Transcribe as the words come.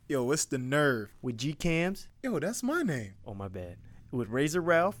Yo, what's the nerve? With G Cams. Yo, that's my name. Oh, my bad. With Razor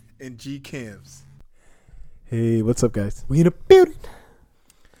Ralph. And G Cams. Hey, what's up, guys? We in the building.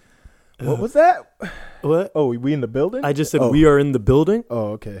 What was that? What? Oh, we in the building? I just said we are in the building.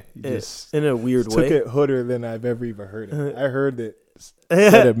 Oh, okay. You just in a weird took way. it hooder than I've ever even heard it. I heard it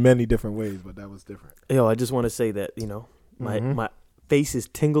said it many different ways, but that was different. Yo, I just want to say that, my face is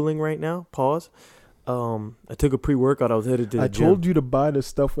tingling right now. Pause. I took a pre-workout. I was headed to the gym. I told you to buy the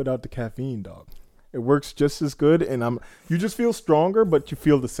stuff without the caffeine, dog. It works just as good, and you just feel stronger, but you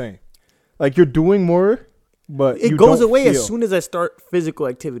feel the same. Like you're doing more, but it you goes don't away feel. as soon as I start physical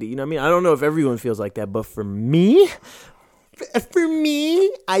activity. You know what I mean? I don't know if everyone feels like that, but for me,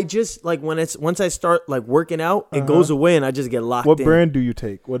 I just like once I start like working out, it goes away, and I just get locked in. What brand do you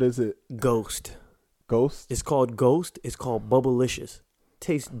take? What is it? Ghost. Ghost? It's called Ghost. It's called Bubblicious.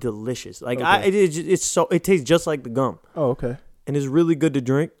 Tastes delicious. Like Okay. it tastes just like the gum. Oh, okay. And it's really good to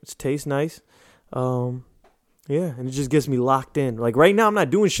drink. It tastes nice. Yeah, and it just gets me locked in. Like right now I'm not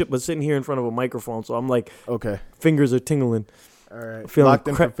doing shit but sitting here in front of a microphone, so I'm like Okay. fingers are tingling. All right. Feeling Locked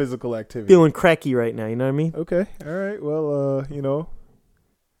in for physical activity. Feeling cracky right now, you know what I mean? Okay. All right. Well,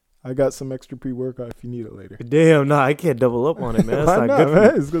 I got some extra pre-workout if you need it later. Damn, nah, I can't double up on it, man. That's Why not not, good for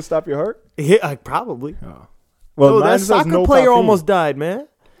man? me. It's gonna stop your heart. Yeah, probably. Oh. Well, mine that says soccer no player caffeine. almost died, man.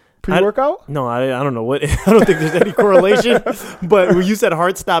 Pre-workout? No, I don't know what. I don't think there's any correlation. But when you said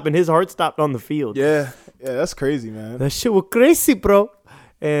heart stop, and his heart stopped on the field. Yeah, that's crazy, man. That shit was crazy, bro.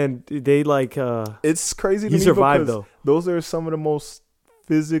 And they like. It's crazy to He me survived, because though. those are some of the most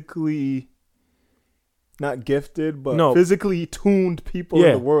physically not gifted, but No. physically tuned people in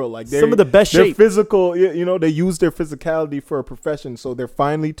Yeah. the world. Like Some of the best they're shape. physical. They use their physicality for a profession, so they're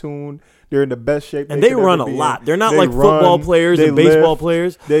finely tuned. They're in the best shape, And they could run a ever be lot. in. They're not They like football run, players they and baseball lift,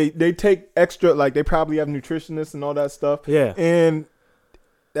 players. They take extra, like they probably have nutritionists and all that stuff. Yeah. And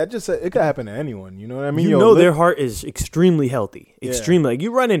that just it could happen to anyone. You know what I mean? Their heart is extremely healthy. Yeah. Extremely. Like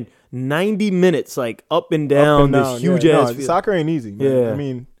you running 90 minutes like up and down this huge ass field. Soccer ain't easy, man. Yeah. I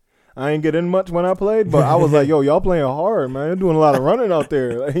mean, I ain't get in much when I played, but I was like, yo, y'all playing hard, man. You're doing a lot of running out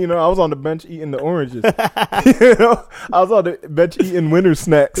there. Like, I was on the bench eating the oranges. I was on the bench eating winter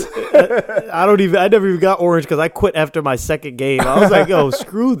snacks. I never even got orange because I quit after my second game. I was like, yo,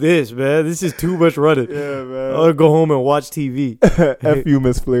 screw this, man. This is too much running. Yeah, man. I'll go home and watch TV. F you,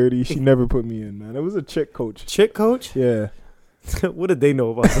 Miss Flaherty. She never put me in, man. It was a chick coach. Chick coach? Yeah. What did they know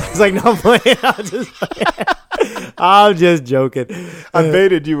about that? It's like, no, I'm playing. I'm just joking. I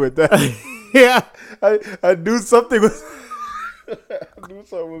baited you with that. Yeah. I knew something was I knew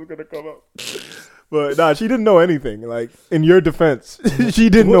something was gonna come up. But nah, she didn't know anything. Like in your defense,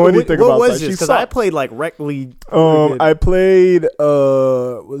 she didn't know anything about that. What was this? She Because sucked. I played like rec league. I played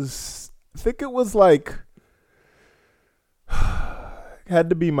I think it was like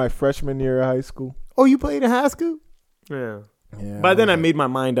had to be my freshman year of high school. Oh, you played in high school? Yeah. By then I made my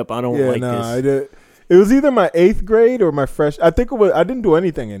mind up. I don't like this. I did. It was either my 8th grade or my I think it was. I didn't do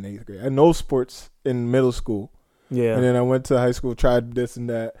anything in 8th grade. I had no sports in middle school. Yeah. And then I went to high school, tried this and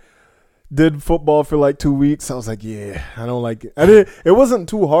that. Did football for like 2 weeks. I was like, yeah, I don't like it. It wasn't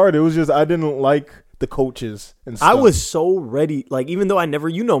too hard. It was just I didn't like the coaches and stuff. I was so ready. Like, even though I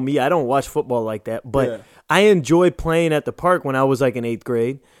me, I don't watch football like that. But Yeah. I enjoyed playing at the park when I was like in 8th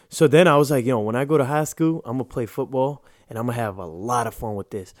grade. So then I was like, when I go to high school, I'm going to play football and I'm going to have a lot of fun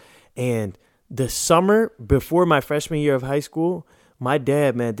with this. And the summer before my freshman year of high school, my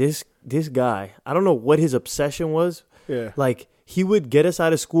dad, man, this guy, I don't know what his obsession was. Yeah. Like, he would get us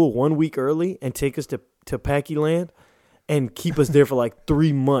out of school 1 week early and take us to Packy Land and keep us there for like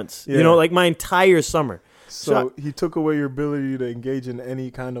 3 months. Yeah. Like my entire summer. So he took away your ability to engage in any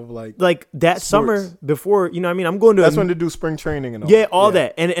kind of like that sports. Summer before, I'm going to That's when they do spring training and all. Yeah, all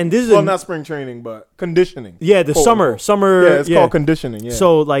that. And this is not spring training, but conditioning. Yeah, the summer. Yeah, it's called conditioning. Yeah.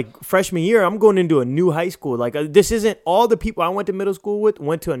 So like freshman year, I'm going into a new high school. Like this isn't all the people I went to middle school with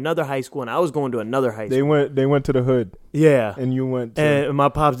went to another high school, and I was going to another high school. They went to the hood. Yeah. And you went to and my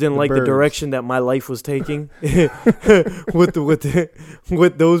pops didn't like the burbs. direction that my life was taking with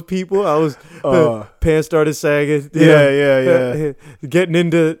those people. I was pants started sagging. Yeah. Getting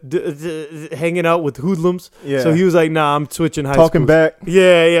into hanging out with hoodlums. Yeah. So he was like, "Nah, I'm switching high school." Talking back.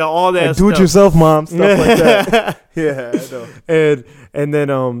 Yeah, all that. And do it stuff. yourself, mom. Stuff like that. Yeah, I know. And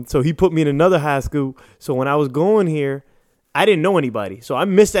then so he put me in another high school. So when I was going here, I didn't know anybody. So I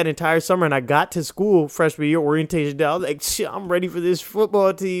missed that entire summer, and I got to school freshman year orientation day. I was like, shit, I'm ready for this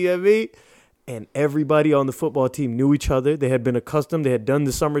football team, And everybody on the football team knew each other. They had been accustomed. They had done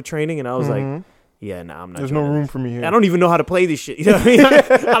the summer training, and I was like, yeah, nah, I'm not. There's no room for me here. I don't even know how to play this shit. You know what I mean?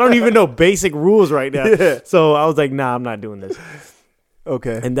 I don't even know basic rules right now. Yeah. So I was like, nah, I'm not doing this.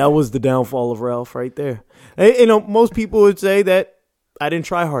 Okay. And that was the downfall of Ralph right there. And, you know, most people would say that I didn't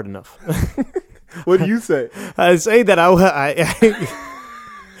try hard enough. What do you say? I say that I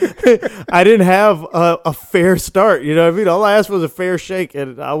didn't have a fair start. You know what I mean? All I asked was a fair shake,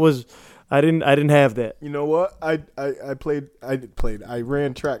 and I didn't have that. You know what? I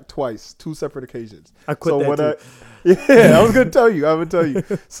ran track twice, 2 separate occasions. I quit that too. I was gonna tell you. I would tell you.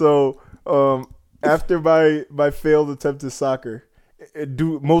 So after my failed attempt at soccer,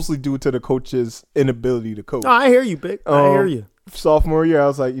 mostly due to the coach's inability to coach. No, I hear you, Big. I hear you. Sophomore year, I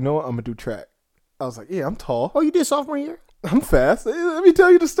was like, you know what? I'm gonna do track. I was like, yeah, I'm tall. Oh, you did sophomore year? I'm fast. Let me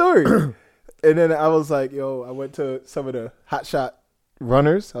tell you the story. And then I was like, yo, I went to some of the hot shot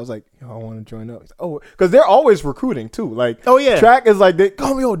runners. I was like, yo, I want to join up. Because they're always recruiting too. Like, oh yeah, track is like, they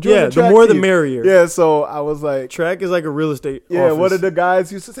come, yo, join the track the more the team. merrier. Yeah, so I was like, track is like a real estate. Yeah, office. one of the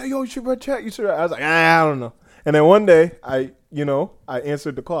guys used to say, yo, you should run track. You should. I was like, I don't know. And then one day, I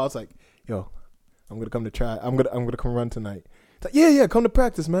answered the call. I was like, yo, I'm gonna come to track. I'm gonna come run tonight. He's like, yeah, come to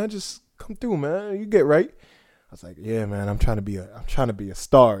practice, man. Just come through, man. You get right. I was like, yeah, man, I'm trying to be a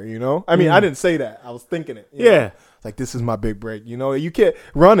star, you know? I mean, I didn't say that. I was thinking it. You know? Like, this is my big break, you know? You can't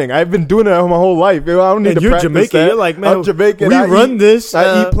running. I've been doing that my whole life. I don't need to practice Jamaican. that. You're like, man, I'm Jamaican. We run this.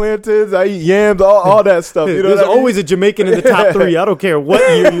 I eat plantains. I eat yams, all that stuff. You know There's always a Jamaican in the top 3. I don't care what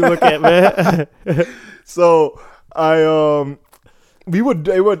year you look at, man. So, our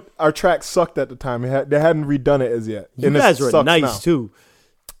track sucked at the time. They hadn't redone it as yet. You guys were nice, too.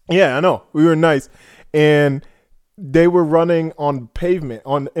 Yeah, I know. We were nice. And they were running on pavement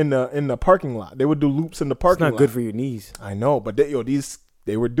in the parking lot. They would do loops in the parking lot. It's not good for your knees. I know, but they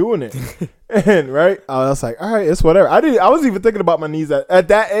were doing it. And right, I was like, all right, it's whatever. I was even thinking about my knees at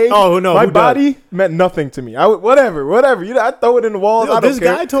that age. Oh no, my body meant nothing to me. I would whatever. You know, I throw it in the walls. I don't this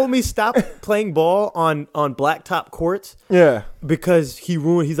care. guy told me stop playing ball on blacktop courts. Yeah, because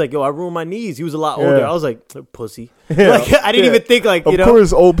he's like, yo, I ruined my knees. He was a lot older. I was like, pussy. Yeah. Like, I didn't even think like, of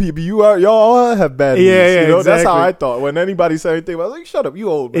course, old people, y'all all have bad knees. Yeah, you know, exactly. That's how I thought. When anybody said anything, I was like, shut up, you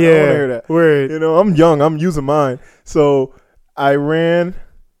old man. I don't want to hear that. Word. You know, I'm young. I'm using mine. So I ran.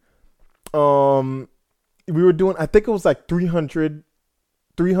 We were doing, I think it was like 300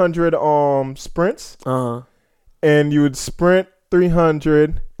 sprints. And you would sprint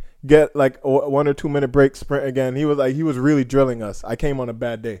 300, get like a 1 or 2 minute break, sprint again. He was really drilling us. I came on a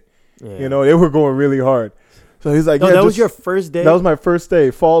bad day. Yeah. You know, they were going really hard. So he's like, that was your first day? That was my first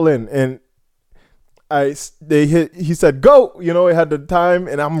day, fall in. And he said, go, you know, it had the time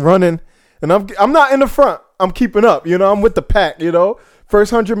and I'm running and I'm not in the front. I'm keeping up, you know, I'm with the pack, you know.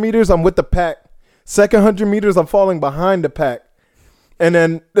 First 100 meters, I'm with the pack. Second 100 meters, I'm falling behind the pack. And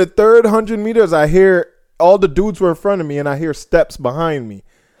then the third 100 meters, I hear all the dudes were in front of me and I hear steps behind me.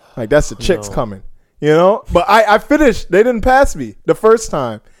 Like, that's the chicks coming, you know? But I finished. They didn't pass me the first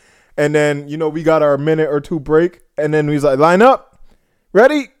time. And then, you know, we got our minute or 2 break. And then we was like, line up.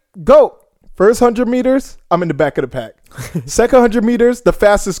 Ready? Go. First 100 meters, I'm in the back of the pack. Second 100 meters, the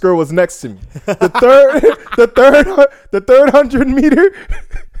fastest girl was next to me. The third 100 meter,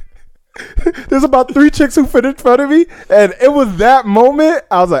 there's about 3 chicks who fit in front of me. And it was that moment,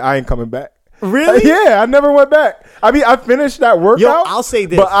 I was like, I ain't coming back. Really? Yeah, I never went back. I mean, I finished that workout. Yo, I'll say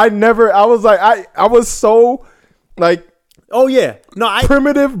this. But I was like, I was so, like, oh yeah, no,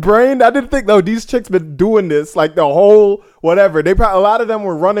 primitive brain. I didn't think these chicks been doing this like the whole whatever. They probably, a lot of them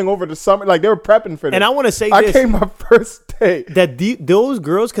were running over the summer, like they were prepping for this. And I want to say I came my first day that those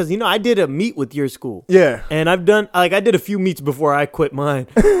girls, because you know I did a meet with your school. Yeah, and I did a few meets before I quit mine.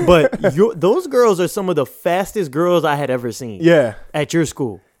 But those girls are some of the fastest girls I had ever seen. Yeah, at your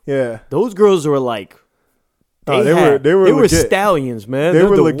school. Yeah, those girls were like. They were stallions, man. They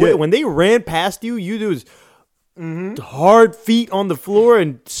were legit. When they ran past you, you was hard feet on the floor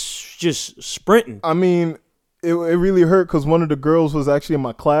and just sprinting. I mean, it really hurt because one of the girls was actually in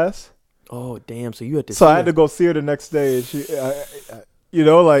my class. Oh damn! So you had to. So I had to go see her the next day, and she, you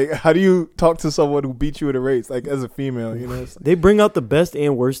know, like how do you talk to someone who beat you in a race, like as a female? You know, they bring out the best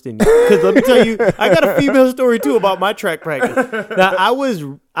and worst in you. Because let me tell you, I got a female story too about my track practice. Now I was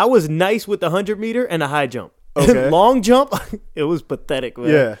nice with the 100 meter and the high jump. Okay. Long jump, it was pathetic,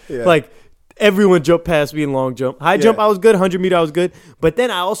 man. Yeah. Like everyone jumped past me in long jump. High jump, I was good. 100 meter, I was good. But then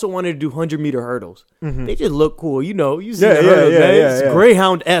I also wanted to do 100 meter hurdles. Mm-hmm. They just look cool, you know. You see the hurdles, man. It's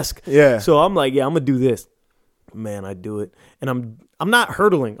Greyhound-esque. Yeah. So I'm like, I'm gonna do this. Man, I do it, and I'm not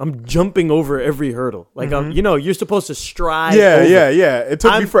hurdling. I'm jumping over every hurdle. Like you're supposed to stride. Yeah. It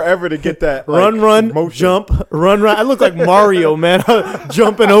took me forever to get that. Run, motion. Jump, run. I look like Mario, man,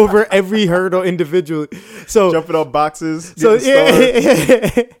 jumping over every hurdle individually. So jumping on boxes. So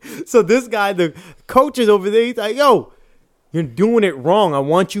So this guy, the coach is over there. He's like, yo, You're doing it wrong. I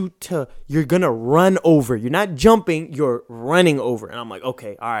want you to, you're going to run over. You're not jumping, you're running over. And I'm like,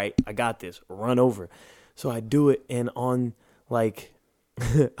 okay, all right, I got this. Run over. So I do it, and on like,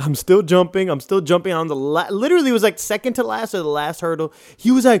 I'm still jumping on the literally it was like second to last or the last hurdle.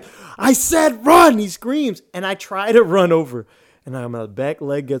 He was like, I said run. He screams, and I try to run over, and my back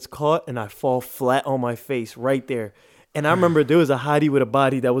leg gets caught, and I fall flat on my face right there. And I remember there was a hottie with a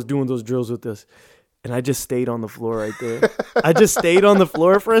body that was doing those drills with us. And I just stayed on the floor right there. I just stayed on the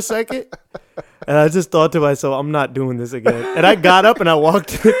floor for a second. And I just thought to myself, I'm not doing this again. And I got up and I walked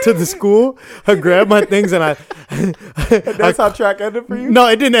to the school. I grabbed my things and That's how track ended for you? No,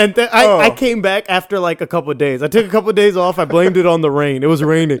 it didn't end. I came back after like a couple of days. I took a couple of days off. I blamed it on the rain. It was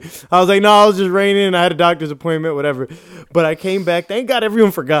raining. I was like, no, it was just raining. And I had a doctor's appointment, whatever. But I came back. Thank God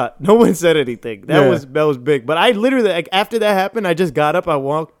everyone forgot. No one said anything. That was big. But I literally, like, after that happened, I just got up. I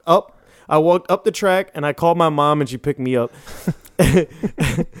walked up the track, and I called my mom, and she picked me up.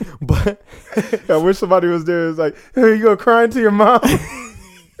 But I wish somebody was there. It's like, hey, you go crying to your mom.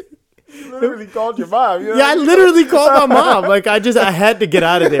 You literally called your mom. You know? Yeah, I literally called my mom. Like, I had to get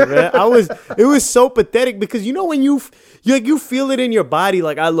out of there, man. It was so pathetic because you know when you feel it in your body,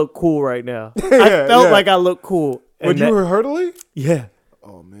 like I look cool right now. I felt like I look cool. When you were hurdling? Yeah.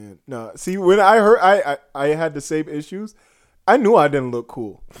 Oh man, no. See, when I heard, I had the same issues. I knew I didn't look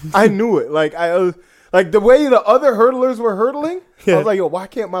cool. I knew it. Like like the way the other hurdlers were hurdling, I was like, yo, why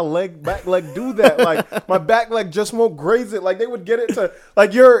can't my back leg do that? Like my back leg just won't graze it. Like they would get it to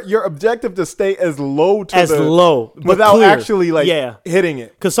like your objective to stay as low without clear. Actually like hitting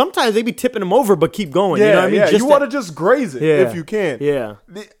it. Because sometimes they be tipping them over, but keep going. You know what I mean? Yeah. You want to just graze it if you can. Yeah.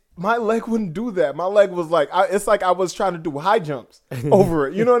 My leg wouldn't do that. My leg was like, it's like I was trying to do high jumps over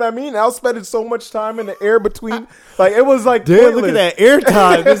it. You know what I mean? I was spending so much time in the air between. Like, it was like, dude, look at that air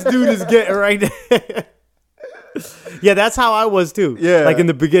time this dude is getting right there. Yeah, that's how I was too. Yeah. Like in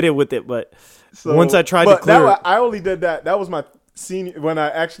the beginning with it. But once I tried to clear it. I only did that. That was my senior, when I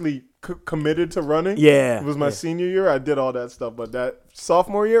actually committed to running. Yeah. It was my senior year. I did all that stuff. But that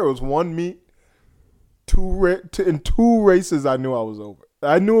sophomore year, it was one meet, in two races, I knew I was over.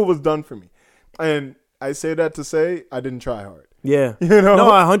 I knew it was done for me. And I say that to say I didn't try hard. Yeah. You know?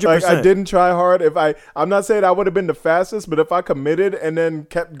 No, 100%. Like, I didn't try hard. I'm not saying I would have been the fastest, but if I committed and then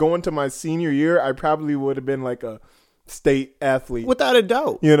kept going to my senior year, I probably would have been like a state athlete. Without a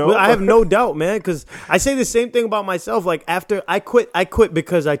doubt. You know? I have no doubt, man, because I say the same thing about myself. Like after I quit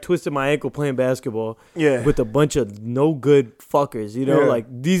because I twisted my ankle playing basketball with a bunch of no good fuckers, you know? Like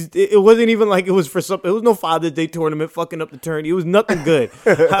it wasn't even like it was for something. It was no Father's Day tournament fucking up the tourney. It was nothing good.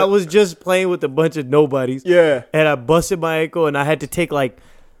 I was just playing with a bunch of nobodies. Yeah. And I busted my ankle and I had to take like,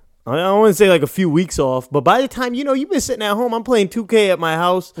 I don't want to say like a few weeks off, but by the time, you know, you've been sitting at home, I'm playing 2K at my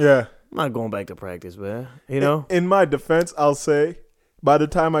house. Yeah. I'm not going back to practice, man. You know? In my defense, I'll say, by the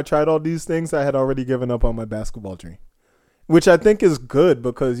time I tried all these things, I had already given up on my basketball dream. Which I think is good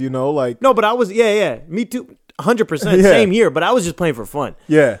because, you know, like... No, but I was... Yeah. Me too. 100%. Same here. But I was just playing for fun.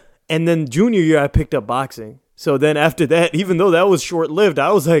 Yeah. And then junior year, I picked up boxing. So then after that, even though that was short-lived,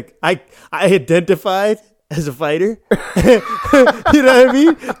 I was like... I identified as a fighter. You know what I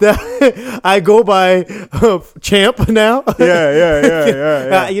mean? I go by champ now.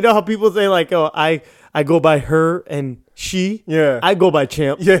 Yeah. You know how people say like, oh, I go by her and she? Yeah. I go by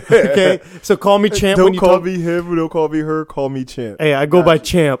champ. Yeah. Okay? So call me champ when you talk. Don't call me him, don't call me her, call me champ. Hey, I go by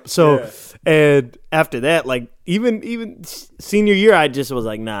champ. So, and after that, like, even senior year, I just was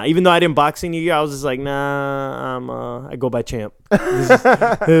like, nah. Even though I didn't box senior year, I was just like, nah, I go by champ.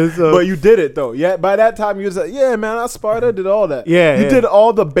 But you did it, though. Yeah, by that time, you was like, yeah, man, I sparred, I did all that. Yeah. You did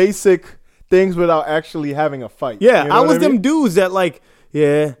all the basic things without actually having a fight. Yeah, you know I was them mean? dudes that like,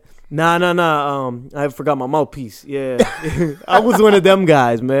 nah. I forgot my mouthpiece. Yeah. I was one of them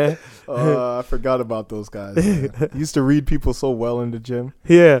guys, man. I forgot about those guys. Used to read people so well in the gym.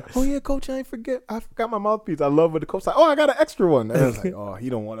 Yeah. Oh yeah, coach, I forgot my mouthpiece. I love when the coach like, oh, I got an extra one. And I was like, oh, he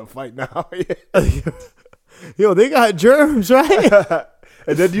don't want to fight now. Yo, they got germs, right?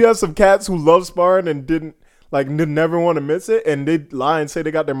 And then you have some cats who love sparring and never want to miss it, and they lie and say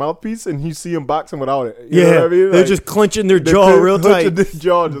they got their mouthpiece, and you see them boxing without it. You know what I mean? They're just clenching their jaw real tight. Clenching their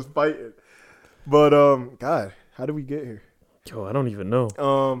jaw, just fighting. But God, how did we get here? Yo, I don't even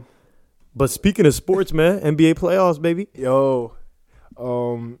know. But speaking of sports, man, NBA playoffs, baby. Yo,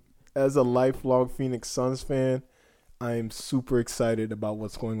 as a lifelong Phoenix Suns fan, I am super excited about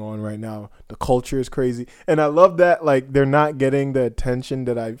what's going on right now. The culture is crazy, and I love that like they're not getting the attention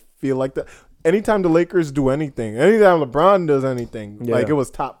that I feel like that. Anytime the Lakers do anything, anytime LeBron does anything, like it was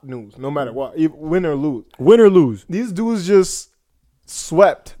top news, no matter what, win or lose. These dudes just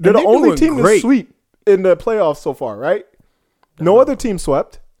swept. They're the only team to sweep in the playoffs so far, right? No other team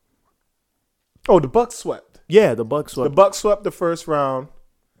swept. Oh, the Bucks swept. Yeah, the Bucks The swept. Bucks swept the first round.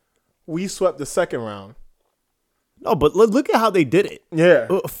 We swept the second round. No, but look at how they did it. Yeah.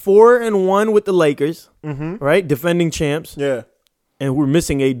 4-1 with the Lakers, Mm-hmm. right? Defending champs. Yeah. And we're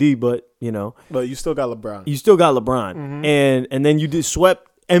missing AD, but, you know. But you still got LeBron. You still got LeBron. And then you did swept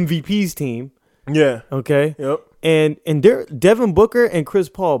MVP's team, Yeah. okay? Yep. And they're Devin Booker and Chris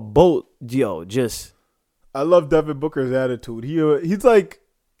Paul both, just I love Devin Booker's attitude. He's like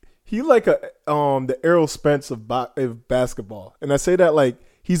a the Errol Spence of basketball, and I say that like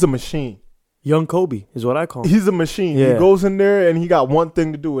he's a machine. young Kobe is what I call him. He's a machine. Yeah. He goes in there and he got one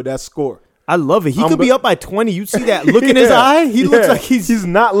thing to do with that score. I love it. He could be up by 20. You see that look in his eye? He looks like he's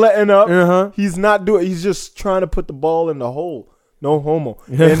not letting up. Uh-huh. He's not doing. He's just trying to put the ball in the hole. No homo.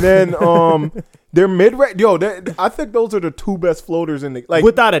 And then their mid range. Yo, I think those are the two best floaters in the like.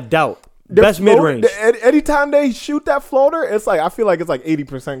 without a doubt. their Best mid range. Anytime they shoot that floater, it's like I feel like it's like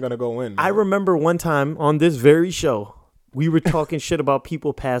 80% gonna go in. I remember one time on this very show, we were talking shit about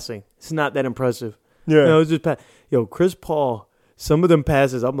people passing. It's not that impressive. Yeah. No, it's just Chris Paul. Some of them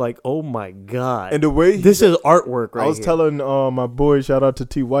passes, I'm like, oh my God. And the way this is artwork right I was here. telling my boy, shout out to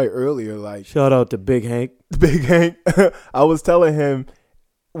T White earlier, like Shout out to Big Hank. Big Hank. I was telling him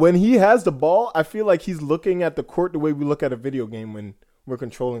when he has the ball, I feel like he's looking at the court the way we look at a video game when we're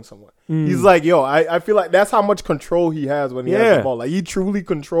controlling someone. He's like, yo, I feel like that's how much control he has when he has the ball. Like he truly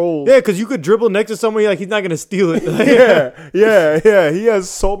controls. Yeah, because you could dribble next to somebody like he's not gonna steal it. yeah. He has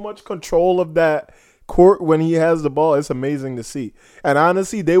so much control of that court when he has the ball. It's amazing to see. And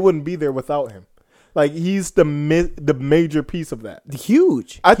honestly, they wouldn't be there without him. Like he's the major piece of that.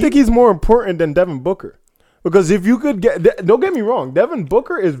 Huge. I think he's more important than Devin Booker. Because if you could don't get me wrong, Devin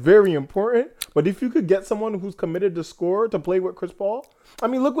Booker is very important. But if you could get someone who's committed to score to play with Chris Paul, I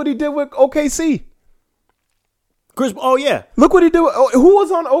mean, look what he did with OKC. Oh yeah. Look what he did. Who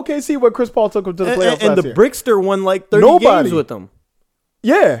was on OKC when Chris Paul took him to the playoffs And last the year? Brickster won like 30 Nobody. games with them.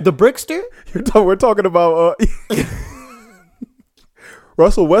 Yeah. The Brickster? We're talking about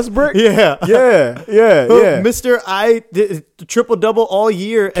Russell Westbrook? Yeah. Yeah. Mr. Triple double all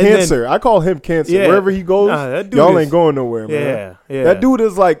year. And Cancer. I call him Cancer. Yeah. Wherever he goes, Nah, that dude y'all is- ain't going nowhere, man. Yeah. That dude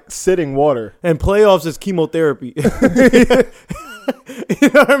is like sitting water. And playoffs is chemotherapy. You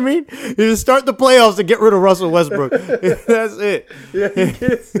know what I mean? You just start the playoffs and get rid of Russell Westbrook. That's it. Yeah, he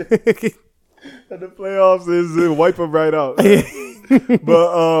gets it. And the playoffs is wipe him right out. But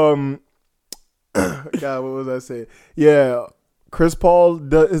God, what was I saying? Yeah, Chris Paul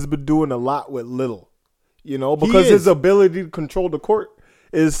has been doing a lot with little, because his ability to control the court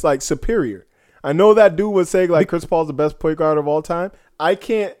is like superior. I know that dude was saying like Chris Paul's the best point guard of all time. I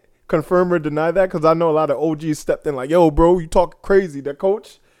can't confirm or deny that because I know a lot of OGs stepped in like, yo, bro, you talk crazy. The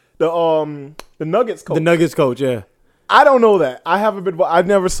coach, the Nuggets coach. The Nuggets coach, yeah. I don't know that. I haven't been. I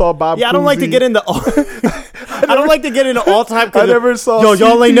never saw Bob. Yeah, I don't like to Cousy. get into. I don't like to get into all time. I never saw. Yo,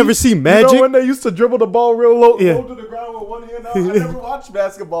 y'all CP. ain't never seen Magic. You know when they used to dribble the ball real low Yeah. to the ground with one hand out? I never watched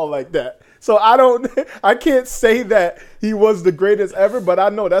basketball like that. So I can't say that he was the greatest ever, but I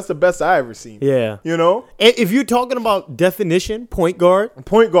know that's the best I ever seen. Yeah. If you're talking about definition, point guard,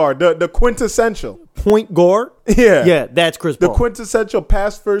 point guard, the quintessential. Point guard. Yeah. Yeah, that's Chris Paul. The quintessential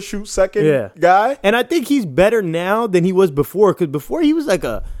pass first, shoot second guy. And I think he's better now than he was before, because before he was like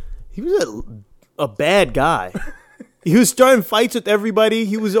a bad guy. He was starting fights with everybody.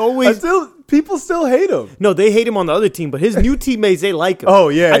 He was always People still hate him. No, they hate him on the other team, but his new teammates, they like him. Oh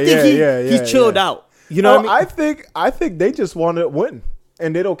yeah, I think he's chilled out. You know what I mean? I think they just want to win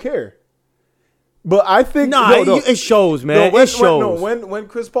and they don't care. But I think it shows, man. It shows. When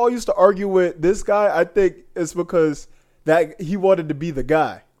Chris Paul used to argue with this guy, I think it's because that he wanted to be the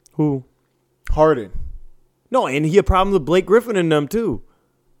guy. Who? Harden. No, and he had problems with Blake Griffin and them too,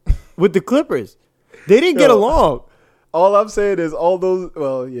 with the Clippers. They didn't get along. All I'm saying is all those.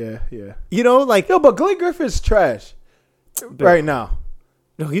 Well, yeah. But Blake Griffin's trash right now.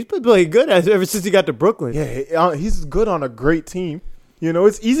 No, he's been playing good ever since he got to Brooklyn. Yeah, he's good on a great team.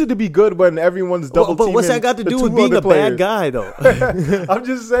 It's easy to be good when everyone's double teaming. But what's that got to the do two with being other a players. bad guy, though? I'm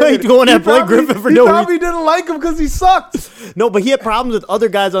just saying. He's going at Blake Griffin for no reason. He probably didn't like him because he sucked. No, but he had problems with other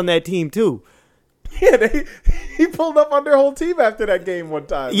guys on that team too. Yeah, he pulled up on their whole team after that game one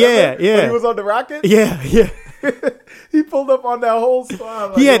time. Yeah. When he was on the Rockets? Yeah. He pulled up on that whole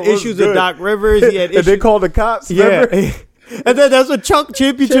squad. He had issues with Doc Rivers. He had issues. And they called the cops. Yeah. Remember? And then that's what Chuck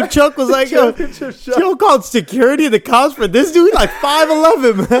was like, yo, you don't call security the cops for this dude? Like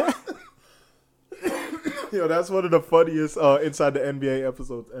 5'11", man. Yo, that's one of the funniest Inside the NBA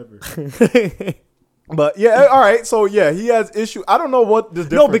episodes ever. But yeah, all right. So yeah, he has issue. I don't know what this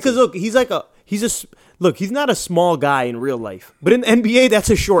difference. No, because look, look, he's not a small guy in real life, but in the NBA, that's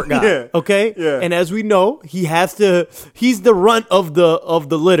a short guy. Yeah. Okay. Yeah. And as we know, he's the runt of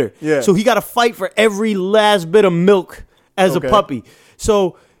the litter. Yeah. So he got to fight for every last bit of milk as Okay. a puppy.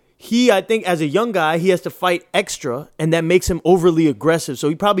 So I think as a young guy, he has to fight extra, and that makes him overly aggressive. So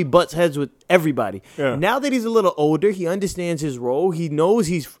he probably butts heads with everybody. Yeah. Now that he's a little older, he understands his role. He knows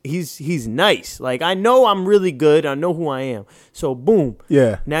he's nice. Like, I know I'm really good. I know who I am. So boom.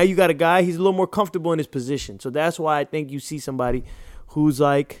 Yeah. Now you got a guy, he's a little more comfortable in his position. So that's why I think you see somebody who's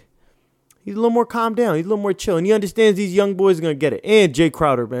like, he's a little more calmed down. He's a little more chill. And he understands these young boys are going to get it. And Jay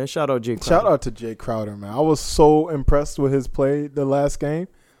Crowder, man. Shout out Jay Crowder. Shout out to Jay Crowder, man. I was so impressed with his play the last game.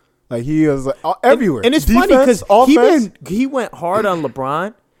 Like, he was like, everywhere. And it's Defense, funny because offense. he went hard on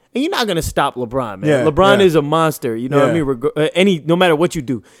LeBron. And you're not going to stop LeBron, man. Yeah, LeBron yeah. is a monster. You know what I mean? No matter what you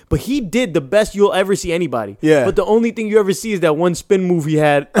do. But he did the best you'll ever see anybody. Yeah. But the only thing you ever see is that one spin move he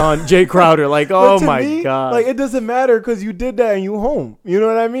had on Jay Crowder. Like, But oh to my me, God. Like, it doesn't matter because you did that and you home. You know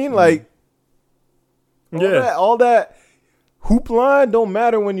what I mean? Like, all that hoop line don't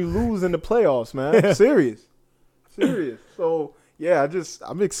matter when you lose in the playoffs, man. Serious. So, yeah,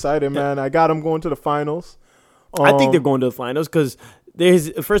 I'm excited, man. I got them going to the finals. I think they're going to the finals because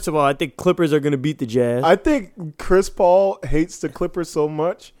first of all, I think Clippers are going to beat the Jazz. I think Chris Paul hates the Clippers so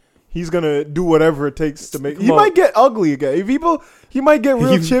much. He's gonna do whatever it takes to make. He might get ugly again. He might get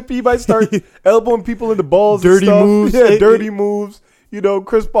real chippy. He might start elbowing people in the balls. Dirty and stuff. moves. Yeah, dirty moves. You know,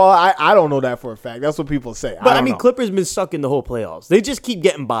 Chris Paul. I don't know that for a fact. That's what people say. But I don't mean, know. Clippers been stuck in the whole playoffs. They just keep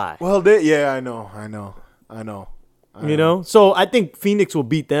getting by. Well, I know. You know, so I think Phoenix will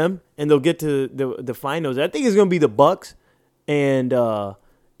beat them and they'll get to the finals. I think it's gonna be the Bucks and the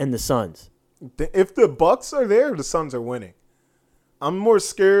Suns. If the Bucks are there, the Suns are winning. I'm more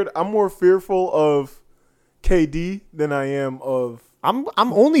scared. I'm more fearful of KD than I am of. I'm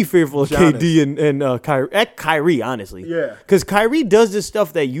only fearful of Giannis. KD and Kyrie, honestly. Yeah. Because Kyrie does this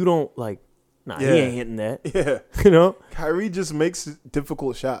stuff that you don't like. Nah, Yeah. he ain't hitting that. Yeah, You know, Kyrie just makes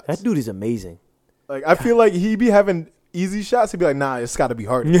difficult shots. that dude is amazing. Like, I feel like he be having easy shots. He'd be like, nah, it's got to be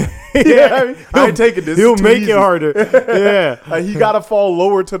harder. Yeah. I mean? I ain't taking this. He'll It's too make easy. it harder. Yeah. Like, he got to fall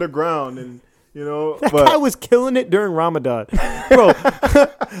lower to the ground. And, you know, That but guy was killing it during Ramadan. Bro,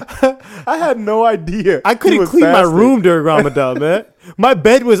 I had no idea. I he couldn't was clean my fasting. room during Ramadan, man. My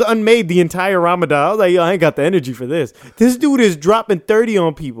bed was unmade the entire Ramadan. I was like, yo, I ain't got the energy for this. This dude is dropping 30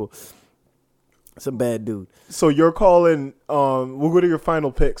 on people. It's a bad dude. So you're calling, we'll go to your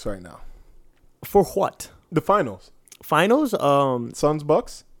final picks right now. For what? The finals. Finals? Suns,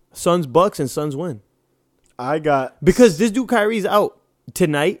 Bucks. Suns, Bucks, and Suns win. I got. Because this dude Kyrie's out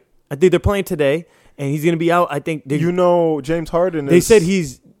tonight. I think they're playing today, and he's going to be out. I think You know, James Harden they is. said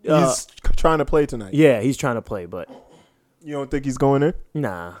he's trying to play tonight. yeah, he's trying to play, but You don't think he's going in?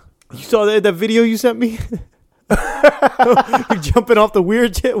 nah. You saw that video you sent me? Jumping off the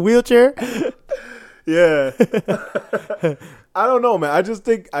wheelchair? Yeah. I don't know, man.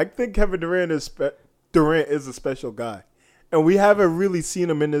 I think Kevin Durant is a special guy. And we haven't really seen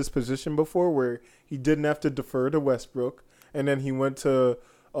him in this position before where he didn't have to defer to Westbrook. And then he went to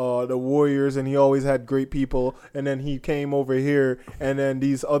the Warriors and he always had great people. And then he came over here and then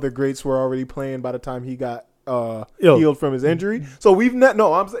these other greats were already playing by the time he got healed from his injury. So we've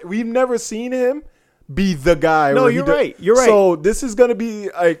never seen him be the guy. No, where he you're right. You're right. So this is gonna be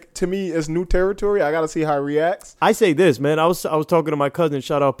like, to me, it's new territory. I gotta see how he reacts. I say this, man. I was talking to my cousin.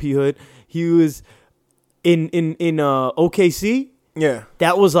 Shout out P Hood. He was in OKC. Yeah,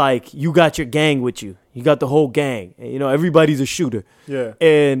 That was like you got your gang with you. You got the whole gang. You know, everybody's a shooter. yeah.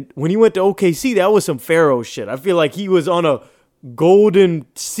 And when he went to OKC, that was some Pharaoh shit. I feel like he was on a golden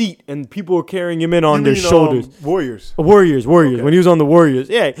seat and people were carrying him in on their shoulders. Warriors. Warriors. Okay. When he was on the Warriors.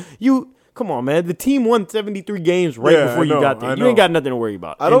 Yeah, come on, man. The team won 73 games right before you got there. You ain't got nothing to worry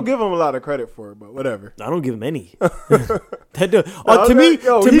about. I don't give him a lot of credit for it, but whatever. I don't give him any. To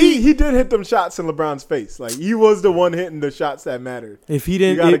me, he did hit them shots in LeBron's face. Like, he was the one hitting the shots that mattered. if he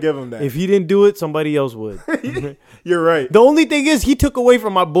didn't, You gotta give him that. If he didn't do it, somebody else would. You're right. The only thing is, he took away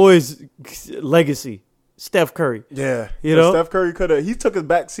from my boy's legacy, Steph Curry. Yeah, You know? Steph Curry he took his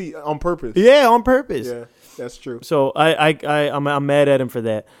back seat on purpose. Yeah, on purpose. Yeah, that's true. So I'm mad at him for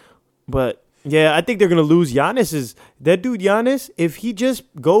that. But yeah, I think they're gonna lose. That dude Giannis, if he just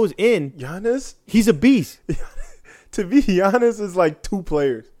goes in, Giannis, he's a beast. to me, Giannis is like two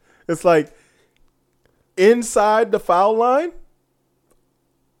players. It's like inside the foul line,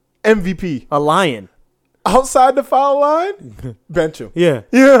 MVP. A lion. Outside the foul line, bench him. Yeah.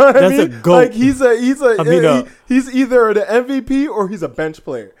 You know what I That's mean? a goat. Like he's I mean, he's either the MVP or he's a bench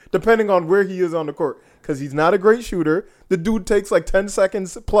player, depending on where he is on the court. because he's not a great shooter. The dude takes like 10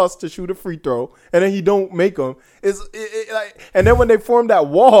 seconds plus to shoot a free throw, and then he don't make them. And then when they form that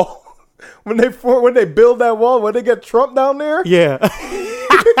wall, when they build that wall, when they get Trump down there, Yeah.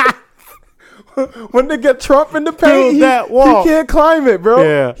 when they get Trump in the paint, he can't climb it, bro.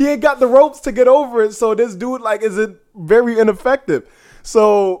 Yeah. He ain't got the ropes to get over it. So this dude is very ineffective.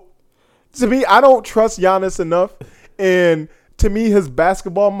 So to me, I don't trust Giannis enough, and to me, his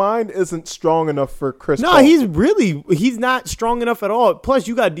basketball mind isn't strong enough for Chris Paul. No, he's not strong enough at all. Plus,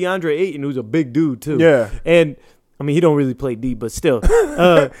 you got DeAndre Ayton, who's a big dude too. Yeah. And I mean, he don't really play D, but still. He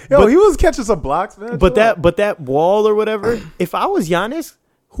was catching some blocks, man. But that wall or whatever. If I was Giannis,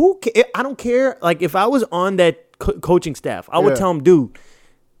 I don't care. Like if I was on that coaching staff, I would tell him, dude,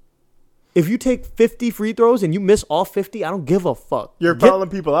 if you take 50 free throws and you miss all 50, I don't give a fuck. You're fouling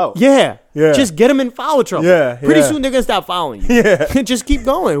people out. Yeah. Just get them in foul trouble. Yeah. Pretty soon they're gonna stop fouling you. Yeah. Just keep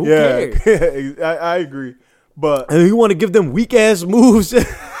going. Who cares? I agree. But And you want to give them weak ass moves. Yo,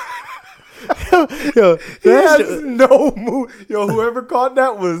 he has no move. Yo, whoever caught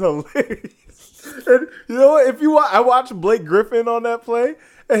that was hilarious. And you know what? I watched Blake Griffin on that play,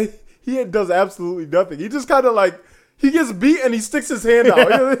 and he does absolutely nothing. He just kind of he gets beat and he sticks his hand out.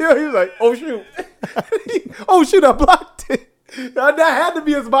 He's like, oh shoot. Oh shoot, I blocked it. That had to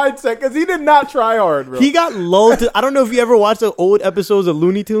be his mindset because he did not try hard, bro. He got lulled. I don't know if you ever watched the old episodes of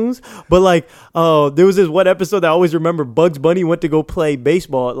Looney Tunes, but there was this one episode that I always remember. Bugs Bunny went to go play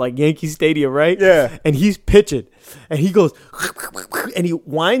baseball at Yankee Stadium, right? Yeah. And he's pitching, and he goes, and he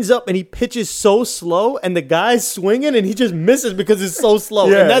winds up and he pitches so slow, and the guy's swinging, and he just misses because it's so slow.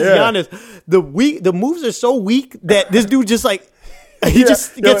 Yeah, and that's yeah. Giannis. The moves are so weak that this dude just he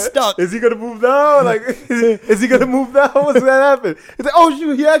just gets stuck. Is he gonna move now? Is he gonna move now? What's gonna happen? He's like, oh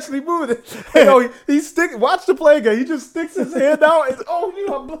shoot, he actually moved it. He watch the play again. He just sticks his hand out. And, oh, you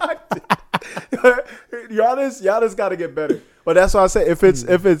blocked it. Giannis got to get better. But that's why I say if it's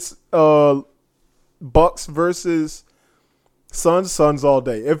Bucks versus Suns all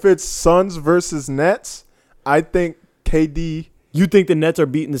day. If it's Suns versus Nets, I think KD. You think the Nets are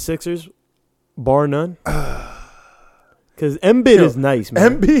beating the Sixers, bar none? Because Embiid is nice,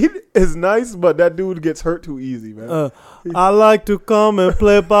 man. Embiid is nice, but that dude gets hurt too easy, man. I like to come and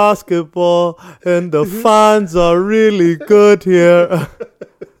play basketball, and the fans are really good here.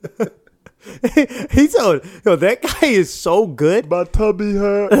 That guy is so good. My tummy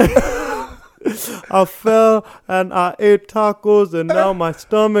hurt. I fell and I ate tacos, and now my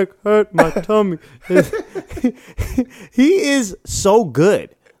stomach hurt my tummy. He is so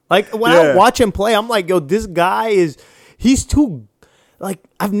good. When I watch him play, I'm like, yo, this guy he's too,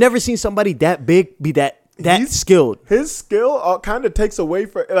 I've never seen somebody that big be that skilled. His skill kind of takes away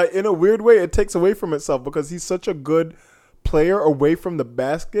from, in a weird way, it takes away from itself because he's such a good player away from the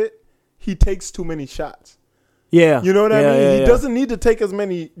basket. He takes too many shots. Yeah. You know what I mean? Yeah, he doesn't need to take as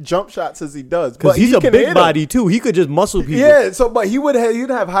many jump shots as he does. Because he's a big body, too. He could just muscle people. Yeah, but he'd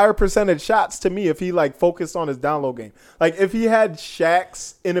have higher percentage shots to me if he, focused on his down low game. If he had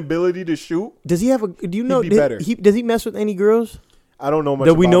Shaq's inability to shoot. Does he have do you know, he'd be better. Does he mess with any girls? I don't know much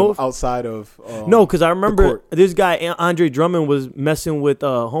that we about know him outside of no, because I remember this guy, Andre Drummond, was messing with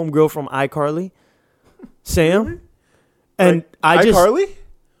homegirl from iCarly, Sam. Really? And iCarly?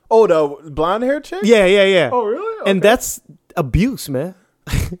 Oh, the blonde hair chick? Yeah. Oh, really? Okay. And that's abuse, man.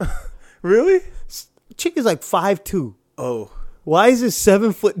 Really? Chick is 5'2". Oh. Why is this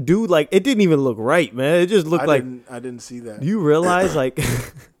 7-foot dude it didn't even look right, man. It just looked I didn't see that. You realize I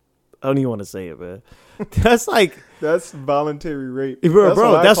don't even want to say it, man. That's voluntary rape.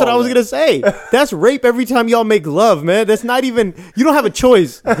 Bro, that's what I was going to say. That's rape every time y'all make love, man. That's not even, you don't have a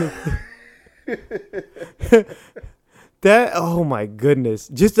choice. Oh my goodness.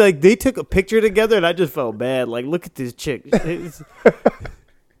 Just they took a picture together and I just felt bad. Look at this chick.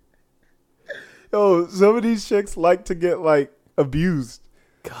 Yo, some of these chicks like to get abused.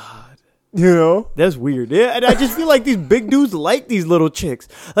 God. You know? That's weird. Yeah, and I just feel like these big dudes like these little chicks.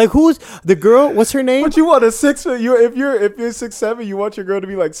 Who's the girl? What's her name? But you want a 6 foot? If you're 6'7", you want your girl to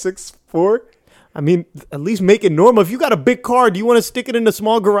be 6'4"? I mean, at least make it normal. If you got a big car, do you want to stick it in a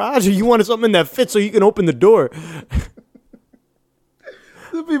small garage, or you want something that fits so you can open the door?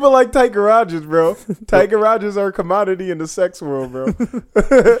 The people like tight garages, bro. Tight garages are a commodity in the sex world, bro.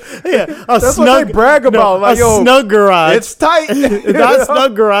 Yeah, that's what they brag about. A snug garage. It's tight. Not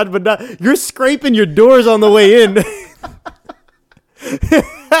snug garage, but you're scraping your doors on the way in.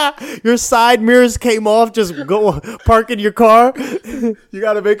 Your side mirrors came off. Just go park in your car. You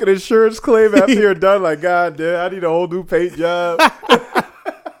got to make an insurance claim after you're done. God damn, I need a whole new paint job.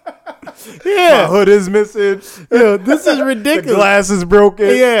 Yeah, my hood is missing. Yeah, this is ridiculous. The glass is broken.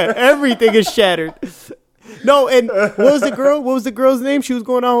 Yeah, everything is shattered. No, and what was the girl? What was the girl's name? She was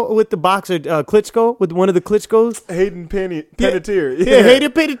going out with the boxer Klitschko, with one of the Klitschkos. Hayden Panettiere. Yeah,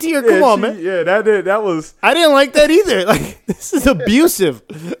 Hayden Panettiere. Come on, man. Yeah, that was. I didn't like that either. Like, this is abusive.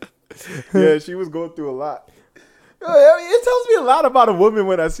 Yeah, she was going through a lot. It tells me a lot about a woman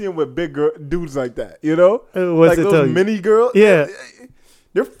when I see them with big dudes like that. You know, What's like it those tell you? mini girls. Yeah.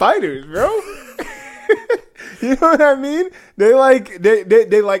 They're fighters, bro. You know what I mean? They like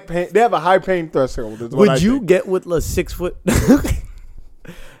pain. They have a high pain threshold. Is what I Would you think. get with a 6 foot?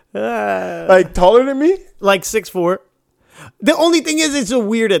 Like taller than me? Like 6'4". The only thing is, it's so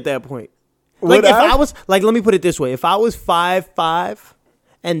weird at that point. Would Like if I was like, let me put it this way: if I was 5'5",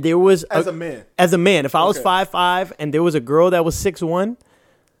 and there was as a man, if I was Okay. 5'5", and there was a girl that was 6'1",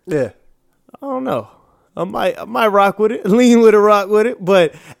 yeah. I don't know. I might rock with it, lean with it, rock with it.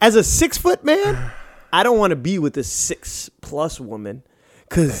 But as a 6 foot man, I don't want to be with a 6+ woman,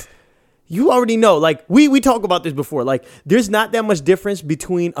 because you already know. Like we talk about this before. Like there's not that much difference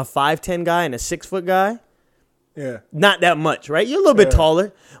between a 5'10" guy and a 6 foot guy. Yeah. Not that much, right? You're a little bit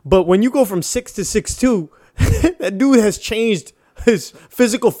taller, but when you go from 6 to 6'2", that dude has changed. His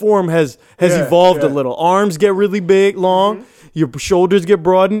physical form has evolved a little. Arms get really big, long. Your shoulders get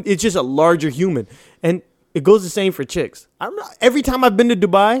broadened. It's just a larger human. And it goes the same for chicks. Every time I've been to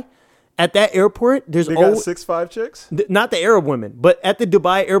Dubai, at that airport, there's They got 6'5" chicks? not the Arab women, but at the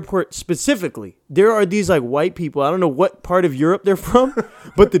Dubai airport specifically, there are these like white people. I don't know what part of Europe they're from,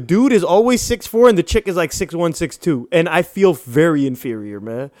 but the dude is always 6'4" and the chick is like 6'1", 6'2", and I feel very inferior,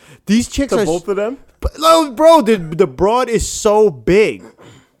 man. These chicks To are both of them? no, bro, the broad is so big.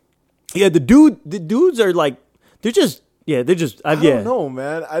 Yeah, the dudes are like, they're just I don't know,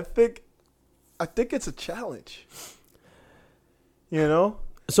 man. I think it's a challenge. You know?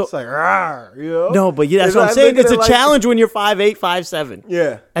 So It's like, rawr, you know? no, but yeah, that's And what I'm I saying. look at It's it a like- challenge when you're 5'8", 5'7".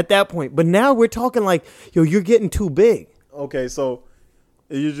 Yeah. At that point, but now we're talking like, yo, you're getting too big. Okay, so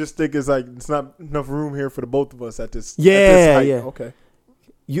you just think it's like it's not enough room here for the both of us at this. Yeah, at this height. yeah. Okay.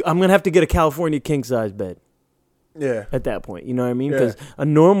 I'm gonna have to get a California king size bed Yeah. at that point. You know what I mean? Yeah. Because a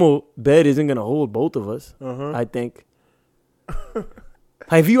normal bed isn't gonna hold both of us. I think.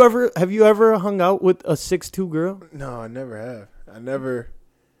 Have you ever hung out with a 6'2" girl? No, I never have. I never.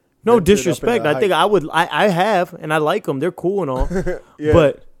 No ventured up disrespect. in that I think height. I would. I have, and I like them. They're cool and all. Yeah.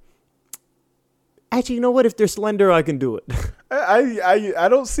 But actually, you know what? If they're slender, I can do it. I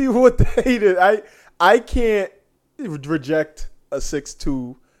don't see what the hate is. I can't reject a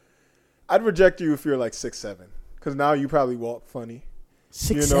 6'2". I'd reject you if you're like 6'7", because now you probably walk funny.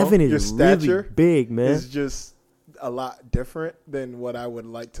 6'7" your is stature really big, man. It's just a lot different than what I would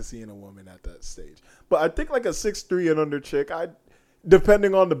like to see in a woman at that stage. But I think like a 6'3" and under chick,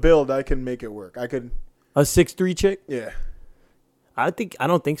 depending on the build, I can make it work. I could. A 6'3" chick? Yeah, I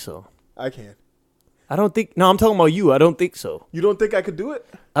don't think so. I can. I don't think. No, I'm talking about you. I don't think so. You don't think I could do it?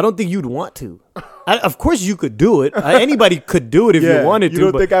 I don't think you'd want to. Of course, you could do it. Anybody could do it if you wanted to. You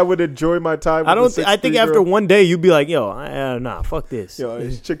don't but think I would enjoy my time? I with don't. a I think 6'3" after girl? one day, you'd be like, "Yo, nah, fuck this." Yo,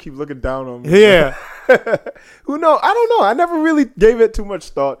 this chick keeps looking down on me. Yeah. Who knows? I don't know. I never really gave it too much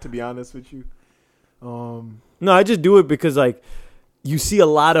thought, to be honest with you. No, I just do it because like you see a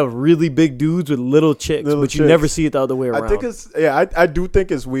lot of really big dudes with little chicks, Little but you chicks. never see it the other way around. I think it's I do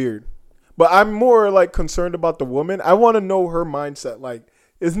think it's weird, but I'm more like concerned about the woman. I want to know her mindset. Like,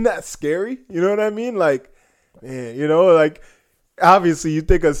 isn't that scary? You know what I mean? Like, man, you know, like obviously you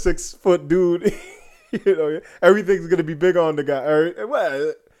think a 6 foot dude, you know, everything's gonna be big on the guy. Or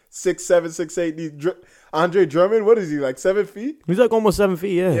what? 6'7", 6'8". Andre Drummond, what is he, like 7 feet? He's like almost 7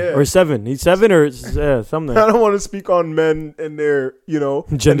 feet, Yeah. or 7. He's 7 or something. I don't want to speak on men and their, you know,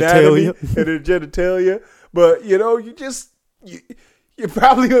 Genitalia. anatomy and their genitalia, but you know, you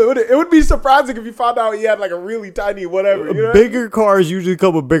probably it would be surprising if you found out he had like a really tiny whatever. You know? Bigger cars usually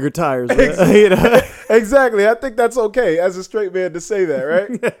come with bigger tires. Right? You know? Exactly. I think that's okay as a straight man to say that,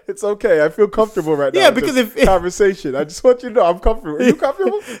 right? It's okay. I feel comfortable right now. Yeah, with because this if- conversation, I just want you to know I'm comfortable. Are you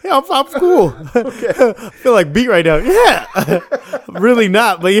comfortable? Yeah, I'm cool. Okay. I feel like beat right now. Yeah. Really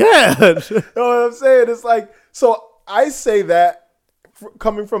not, but yeah. You know what I'm saying? It's like, so I say that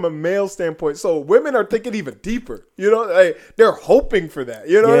coming from a male standpoint. So women are thinking even deeper, you know, like they're hoping for that,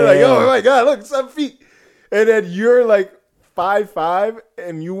 you know, Yeah. like, oh my God, look, 7 feet. And then you're like 5'5"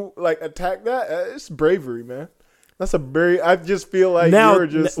 and you like attack that. It's bravery, man. That's I just feel like Now, you're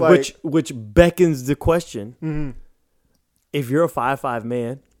just like, which beckons the question: if you're a 5'5"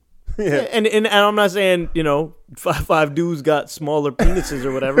 man, yeah. and I'm not saying 5'5" dudes got smaller penises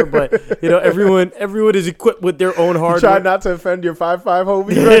or whatever, but everyone is equipped with their own Try hardware. not to offend your 5'5"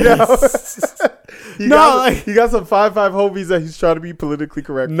 homie right now. he got some 5'5" homies that he's trying to be politically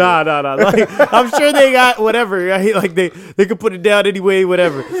correct. Nah. Like, I'm sure they got whatever. Right? Like they could put it down anyway,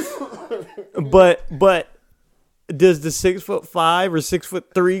 whatever. But does the 6'5" or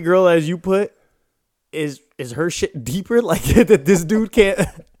 6'3" girl, as you put, is her shit deeper? Like that this dude can't.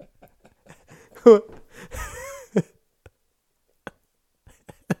 But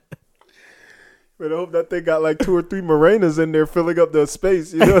I hope that they got like 2 or 3 Morenas in there filling up the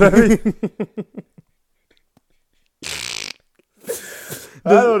space. You know what I mean?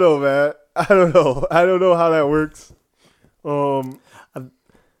 I don't know, man. I don't know how that works.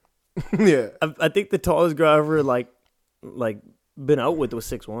 Yeah. I think the tallest girl I ever like been out with was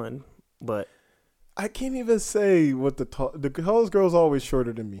 6'1", but I can't even say what the tallest girl's always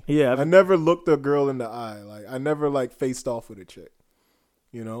shorter than me. Yeah, I never looked a girl in the eye. Like I never like faced off with a chick.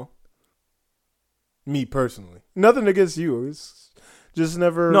 You know? Me personally. Nothing against you. It's just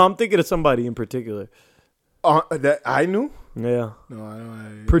never. No, I'm thinking of somebody in particular. That I knew? Yeah. No, I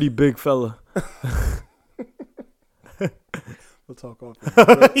don't. Pretty big fella. We'll talk off.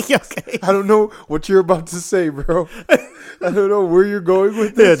 Okay. I don't know what you're about to say, bro. I don't know where you're going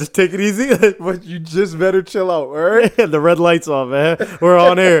with this. Yeah, just take it easy. But you just better chill out, all right? The red light's off, man. We're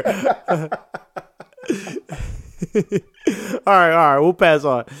on air. All right. We'll pass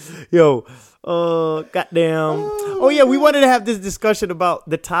on. Yo, goddamn. Oh, yeah, we wanted to have this discussion about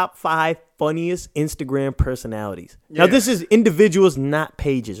the top 5 funniest Instagram personalities. Now, this is individuals, not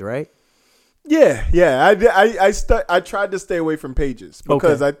pages, right? Yeah. I tried to stay away from pages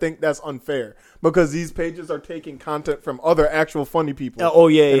because I think that's unfair because these pages are taking content from other actual funny people. Oh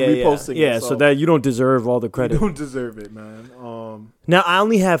yeah, and yeah, reposting yeah. it, So that you don't deserve all the credit. You don't deserve it, man. Now I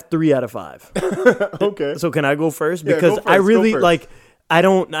only have 3 out of 5. Okay. So can I go first? Yeah, Because go first, I really go first. like. I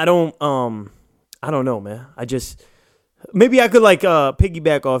don't know, man. I just maybe I could like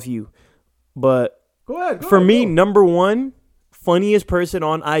piggyback off you, but Go ahead. for me, number 1 funniest person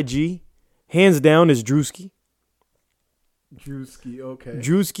on IG. Hands down is Drewski. Drewski, okay.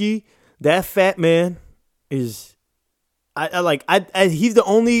 Drewski, that fat man is, he's the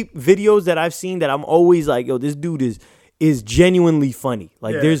only videos that I've seen that I'm always like, yo, this dude is genuinely funny.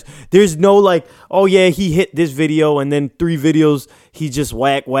 Like there's no like, oh yeah, he hit this video and then 3 videos he just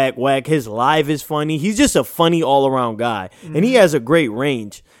whack. His live is funny. He's just a funny all around guy, and he has a great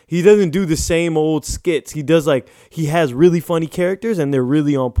range. He doesn't do the same old skits. He has really funny characters and they're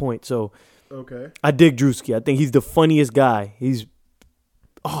really on point. So. Okay. I dig Drewski. I think he's the funniest guy.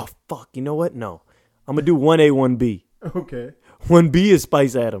 Oh, fuck. You know what? No. I'm going to do 1A, 1B. Okay. 1B is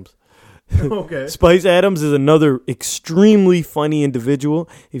Spice Adams. Okay. Spice Adams is another extremely funny individual.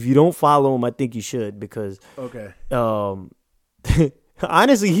 If you don't follow him, I think you should because Okay.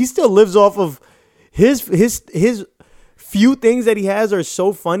 Honestly, he still lives off of his few things that he has are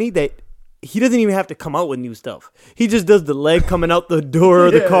so funny that he doesn't even have to come out with new stuff. He just does the leg coming out the door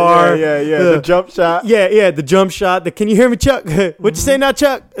of the car. Yeah. The jump shot. Yeah, the jump shot. The can you hear me, Chuck? What you say now,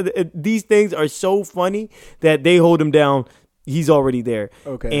 Chuck? These things are so funny that they hold him down. He's already there.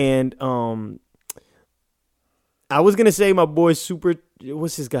 Okay. And I was gonna say my boy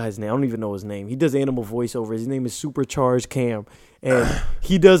what's this guy's name? I don't even know his name. He does animal voiceovers. His name is Supercharged Cam. And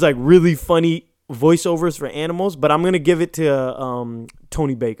he does like really funny voiceovers for animals, but I'm gonna give it to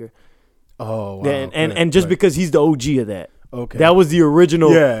Tony Baker. Oh, wow. And just because he's the OG of that. Okay. That was the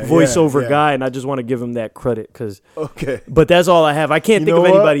original voiceover yeah. guy, and I just want to give him that credit. Okay. But that's all I have. I can't think of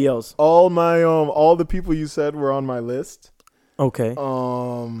anybody else. All my all the people you said were on my list. Okay.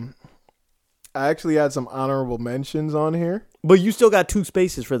 I actually had some honorable mentions on here. But you still got 2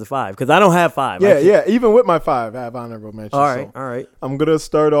 spaces for the 5, because I don't have 5. Yeah. Even with my 5, I have honorable mentions. All right. I'm gonna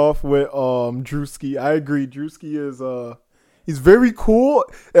start off with Drewski. I agree. Drewski is he's very cool.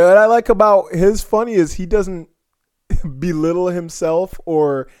 And what I like about his funny is he doesn't belittle himself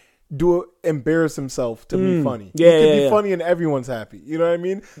or embarrass himself to be funny. Yeah, he can be funny and everyone's happy. You know what I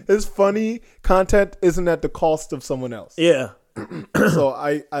mean? His funny content isn't at the cost of someone else. Yeah. So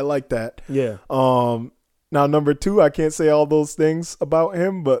I like that. Yeah. Now number 2, I can't say all those things about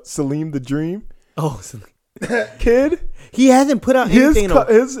him, but Salim the Dream. Oh, That kid. he hasn't put out anything.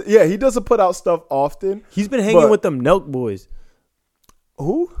 He doesn't put out stuff often. He's been hanging with them Nelk boys.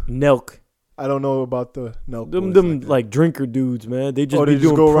 Who? Nelk. I don't know about the Nelk boys. Them like drinker dudes, man. They just they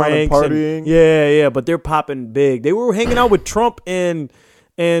doing go around and pranks partying? Yeah, but they're popping big. They were hanging out with Trump and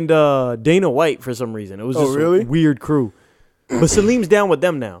Dana White for some reason. It was just really? a weird crew. But Salim's down with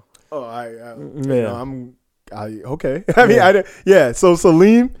them now. Oh, Yeah. Okay. I mean, So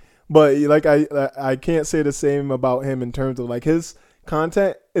Salim, but like I can't say the same about him in terms of like his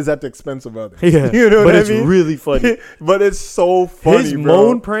content is at the expense of others. Yeah, You know but what it's I mean? really funny. But it's so funny, His bro.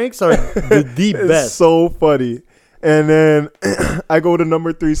 moan pranks are the It's best. so funny. And then I go to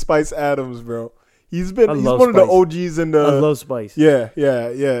number 3, Spice Adams, bro. He's one love of the Spice. OGs in the. I love Spice. Yeah.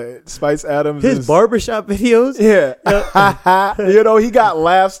 Spice Adams. His is, barbershop videos. Yeah. You know, he got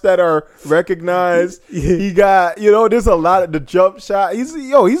laughs that are recognized. He got, there's a lot of the jump shot. He's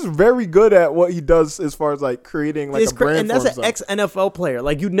very good at what he does as far as like creating like It's a brand and that's for an himself. ex-NFL player.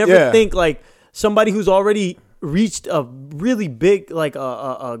 Like you'd never Yeah. think like somebody who's already reached a really big, like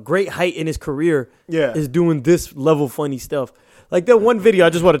a great height in his career Yeah. is doing this level funny stuff. Like that one video, I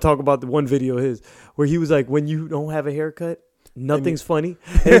just want to talk about the one video of his where he was like, when you don't have a haircut, nothing's funny.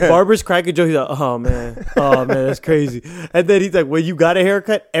 And his barber's cracking joke. He's like, oh man, that's crazy. And then he's like, when you got a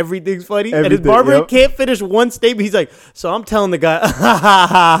haircut, everything's funny. And his Everything, barber yep. can't finish one statement. He's like, so I'm telling the guy,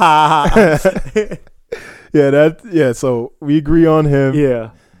 So we agree on him. yeah.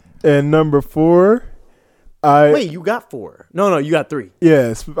 And number 4, Wait, you got 4? No, you got 3.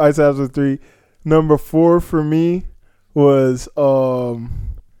 Yeah, Spice Adams was 3. Number 4 for me was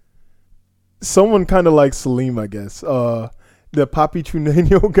someone kind of like Salim, I guess. The Papi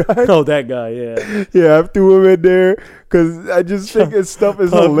Chuneno guy. Oh, that guy, yeah. Yeah, I threw him in there because I just think his stuff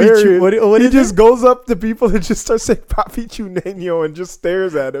is Papi hilarious. what he is just it? goes up to people and just starts saying Papi Chuneno and just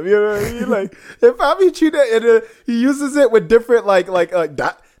stares at him. You know what I mean? Like, and Papi Chuneno, and he uses it with different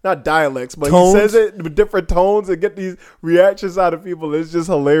not dialects, but Tones? he says it with different tones and get these reactions out of people. It's just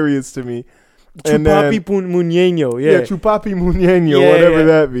hilarious to me. And then- Chupapi Muñeño, yeah, yeah. Chupapi Muñeño, Yeah, whatever yeah.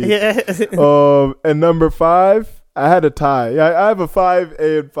 that be. Yeah. And number 5, I had a tie. I have a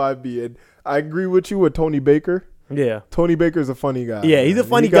 5A and 5B, and I agree with you with Tony Baker. Yeah. Tony Baker's a funny guy. Yeah, he's a man.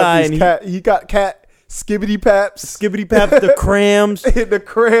 funny He got guy, these and he got cat skibbity paps. Skibbity Paps, the crams. The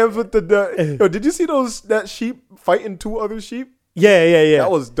crams with the yo, did you see that sheep fighting 2 other sheep? Yeah.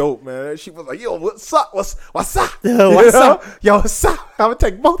 That was dope, man. That sheep was like, yo, what's up? What's up? What's You know? up? Yo, what's up? I'm gonna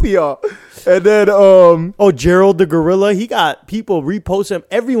take both of y'all. And then Oh, Gerald the gorilla. He got people reposting him.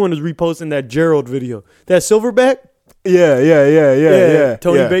 Everyone is reposting that Gerald video. That Silverback. yeah.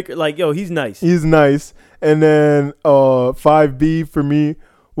 Tony yeah. Baker. Like, yo, he's nice. He's nice. And then 5B for me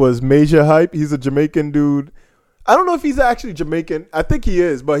was Major Hype. He's a Jamaican dude. I don't know if he's actually Jamaican. I think he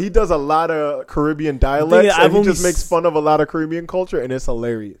is, but he does a lot of Caribbean dialects. I've And he only just makes fun of a lot of Caribbean culture, and it's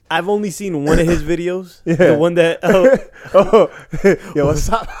hilarious. I've only seen one of his videos. Yeah. The one that. Yo, what's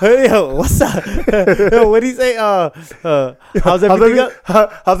up? Yo, what's up? Yo, what do you say? How's everything up?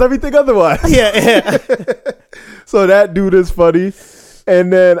 How's everything otherwise? Yeah. So that dude is funny.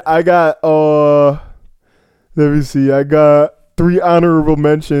 And then I got let me see. I got 3 honorable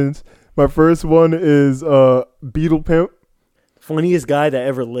mentions. My first one is Beetle Pimp. Funniest guy that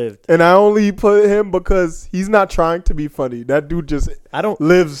ever lived. And I only put him because he's not trying to be funny. That dude just I don't.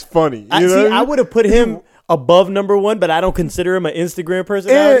 lives funny. I You know what I would have put him above number 1, but I don't consider him an Instagram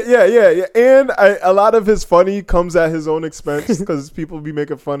personality. And, yeah. And a lot of his funny comes at his own expense because people be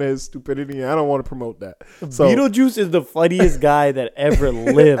making fun of his stupidity, and I don't want to promote that. So Beetlejuice is the funniest guy that ever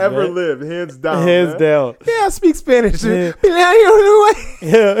lived. ever man. lived, hands down. Hands man. down. Yeah, I speak Spanish. Yeah. Yeah.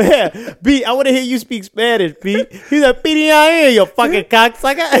 Yeah. Pete, I want to hear you speak Spanish, Pete. He's like, Pete, here, you fucking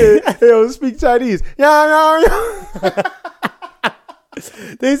cocksucker. Yo, speak Chinese. Yeah.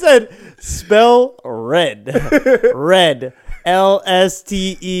 They said, spell red. Red.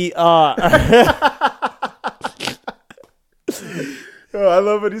 LSTER. Yo, I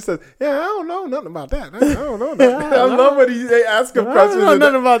love what he says. Yeah, I don't know nothing about that. I don't know nothing. I love when they ask him I questions. don't know and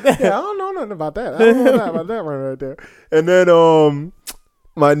nothing about that. Yeah, I don't know nothing about that. I don't know nothing about that one right there. And then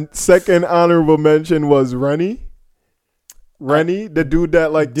my second honorable mention was Rennie. Rennie, the dude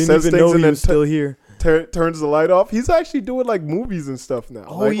that like Didn't says even things know and he then was still here. turns the light off. He's actually doing like movies and stuff now.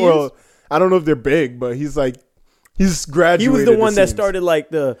 Oh, like, he is? I don't know if they're big, but he's graduated. He was the one it that seems. started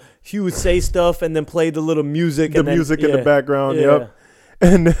like he would say stuff and then play the little music. the and then, music in yeah. the background. Yeah. Yep.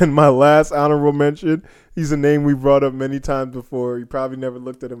 And then my last honorable mention, he's a name we brought up many times before. You probably never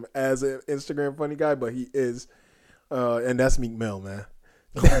looked at him as an Instagram funny guy, but he is. And that's Meek Mill, man.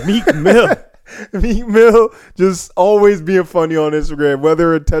 Meek Mill. Meek Mill just always being funny on Instagram,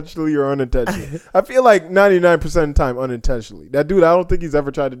 whether intentionally or unintentionally. I feel like 99% of the time unintentionally. That dude, I don't think he's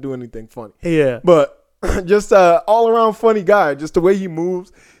ever tried to do anything funny. Yeah. But just all around funny guy. Just the way he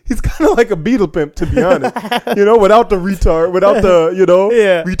moves. he's kind of like a Beetle Pimp, to be honest. Without the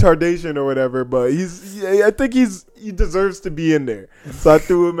retardation or whatever. But I think he deserves to be in there. So I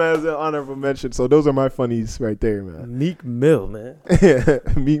threw him as an honorable mention. So those are my funnies right there, man. Meek Mill, man.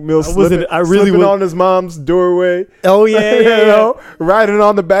 Meek Mill slipping on his mom's doorway. Oh yeah. Riding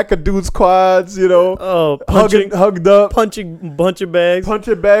on the back of dudes' quads. Hugged up, punching bunch of bags,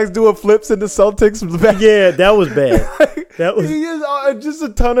 doing flips in the Celtics. Yeah, that was bad. He is just a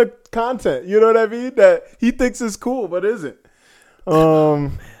ton of content. You know what I mean? That he thinks is cool, but isn't.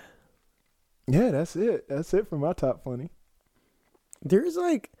 Yeah, that's it. That's it for my top funny. There's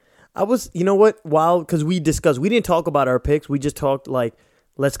because we didn't talk about our picks. We just talked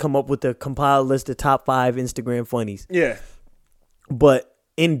let's come up with a compiled list of top 5 Instagram funnies. Yeah. But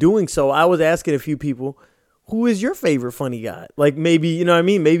in doing so, I was asking a few people, who is your favorite funny guy? Like maybe, you know what I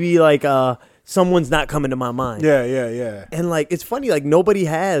mean? Maybe someone's not coming to my mind. Yeah. And it's funny, nobody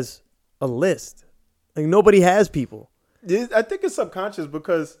has a list. Nobody has people. I think it's subconscious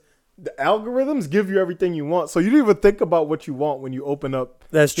because the algorithms give you everything you want. So you don't even think about what you want when you open up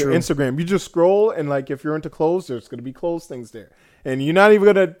That's your true. Instagram. You just scroll and if you're into clothes, there's going to be clothes things there. And you're not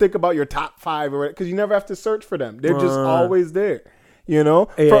even going to think about your top 5 because you never have to search for them. They're just always there. Yeah.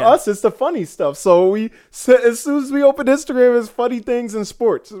 For us, it's the funny stuff. So as soon as we open Instagram, it's funny things in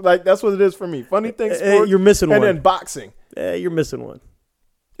sports. That's what it is for me. Funny things, sports. You're missing one. And then boxing. You're missing one.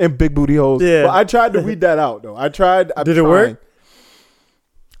 And big booty holes. Yeah. But I tried to weed that out, though. Did it work?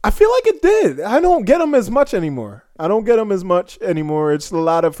 I feel like it did. I don't get them as much anymore. It's a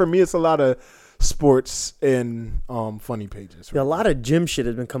lot of sports and funny pages. Yeah, a lot of gym shit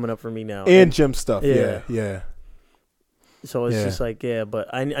has been coming up for me now. And gym stuff. Yeah. So it's just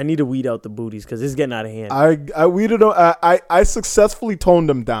but I need to weed out the booties because it's getting out of hand. I weeded them. I successfully toned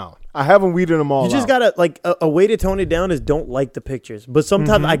them down. I haven't weeded them all out. You just gotta a way to tone it down is don't like the pictures. But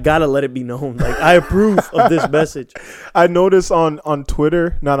sometimes I gotta let it be known. I approve of this message. I noticed on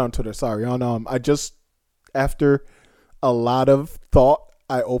Twitter, not on Twitter, sorry, I just after a lot of thought,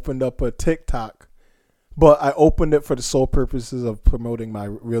 I opened up a TikTok, but I opened it for the sole purposes of promoting my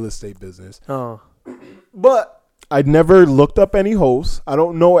real estate business. Oh. But I never looked up any hosts. I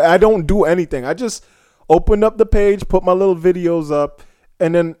don't know. I don't do anything. I just opened up the page, put my little videos up,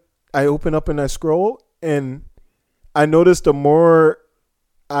 and then I open up and I scroll, and I noticed the more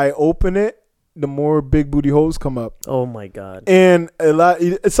I open it, the more big booty hoes come up. Oh my God. And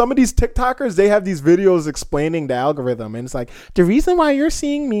some of these TikTokers, they have these videos explaining the algorithm. And it's the reason why you're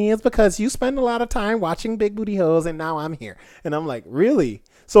seeing me is because you spend a lot of time watching big booty hoes and now I'm here. And I'm like, really?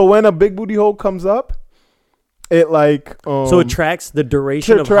 So when a big booty hoe comes up, it so it tracks the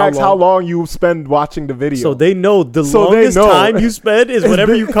duration of how long you spend watching the video. So they know the longest time you spend is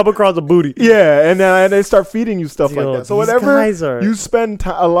whenever you come across a booty. Yeah, and then they start feeding you stuff like that. So whatever you spend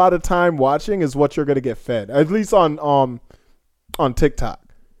a lot of time watching is what you're gonna get fed. At least on TikTok.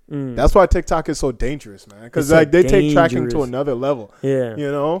 That's why TikTok is so dangerous, man. Because they take tracking to another level. Yeah,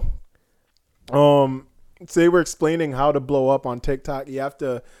 They were explaining how to blow up on TikTok. You have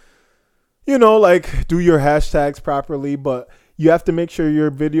to. Do your hashtags properly, but you have to make sure your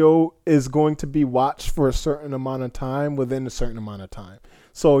video is going to be watched for a certain amount of time within a certain amount of time.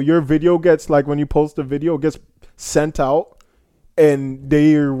 So your video gets, when you post a video, it gets sent out, and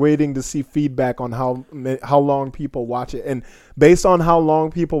they're waiting to see feedback on how long people watch it. And based on how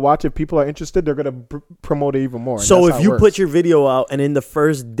long people watch it, people are interested, they're going to promote it even more. So if you put your video out and in the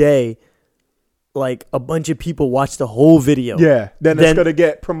first day, a bunch of people watch the whole video. Yeah, then it's going to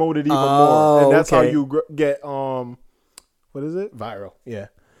get promoted even more. And that's how you get, what is it? Viral. Yeah.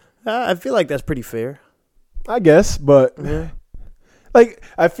 I feel like that's pretty fair. I guess, but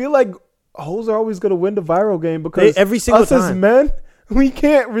I feel like hoes are always going to win the viral game because every single time. As men, we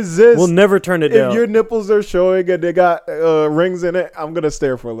can't resist. We'll never turn it down. If your nipples are showing and they got rings in it, I'm going to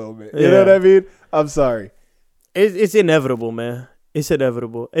stare for a little bit. You know what I mean? I'm sorry. It's inevitable, man. It's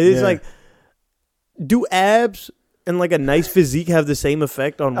inevitable. It's do abs and a nice physique have the same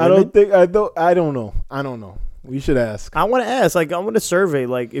effect on women? I don't know. We should ask. I want to ask. I want to survey.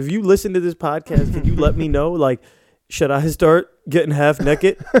 If you listen to this podcast, can you let me know? Should I start getting half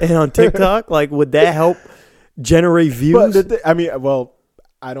naked and on TikTok? Would that help generate views?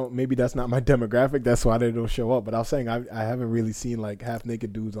 I don't. Maybe that's not my demographic. That's why they don't show up. But I was saying I haven't really seen half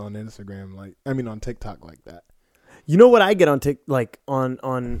naked dudes on Instagram. On TikTok like that. You know what I get on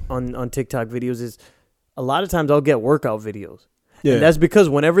on TikTok videos is a lot of times I'll get workout videos. Yeah. And that's because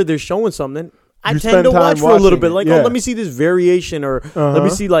whenever they're showing something, I tend to watch for a little bit. Let me see this variation or let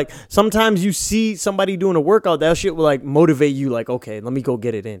me see sometimes you see somebody doing a workout, that shit will motivate you okay, let me go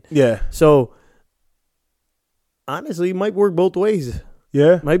get it in. Yeah. So honestly, it might work both ways.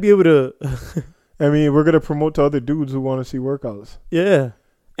 Yeah. Might be able to. I mean, we're gonna promote to other dudes who want to see workouts. Yeah.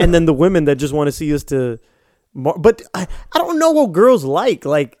 And then the women that just want to see us to. But I don't know what girls like.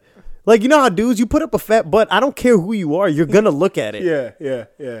 Like, you know how dudes, you put up a fat butt. I don't care who you are. You're going to look at it.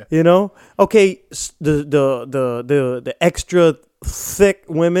 Yeah. You know? Okay, the extra thick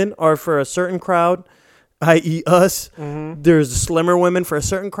women are for a certain crowd, i.e. us. Mm-hmm. There's slimmer women for a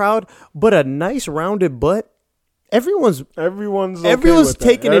certain crowd. But a nice rounded butt, everyone's okay with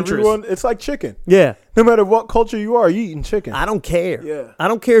taking interest. It's like chicken. Yeah. No matter what culture you are, you eating chicken. I don't care. Yeah. I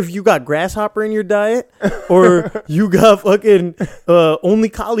don't care if you got grasshopper in your diet or you got fucking only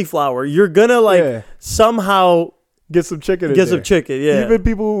cauliflower. You're gonna somehow get some chicken. Yeah. Even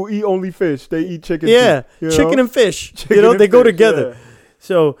people who eat only fish, they eat chicken. Yeah. Too, chicken and fish. Chicken they go fish, together. Yeah.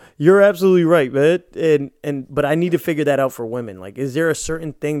 So you're absolutely right, man. But I need to figure that out for women. Like, is there a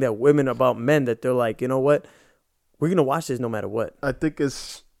certain thing that women about men that they're like, you know what? We're gonna watch this no matter what. I think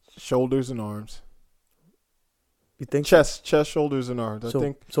it's shoulders and arms. You think chest, shoulders, and arms. I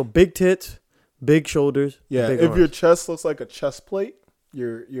think so. Big tits, big shoulders. Yeah, big if arms. your chest looks like a chest plate,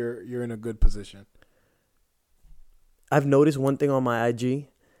 you're in a good position. I've noticed one thing on my IG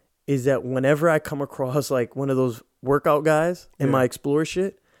is that whenever I come across like one of those workout guys in my Explore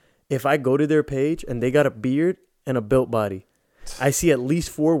shit, if I go to their page and they got a beard and a built body, I see at least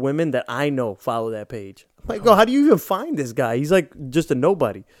 4 women that I know follow that page. I'm like, how do you even find this guy? He's like just a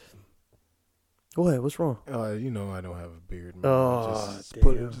nobody. Go ahead. What's wrong? You know I don't have a beard, man. Just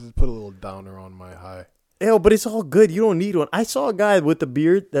put a little downer on my high. Hell, but it's all good. You don't need one. I saw a guy with a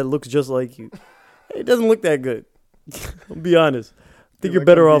beard that looks just like you. It doesn't look that good. I'll be honest. I think you're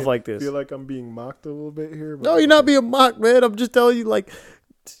better off like this. I feel like I'm being mocked a little bit here. No, you're not being mocked, man. I'm just telling you, like,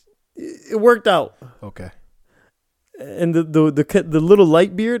 it worked out. Okay. And the little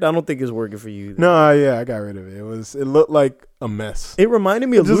light beard, I don't think is working for you. No, yeah, I got rid of it. It looked like a mess. It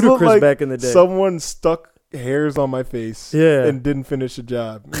reminded me of Ludacris back in the day. Someone stuck hairs on my face, and didn't finish the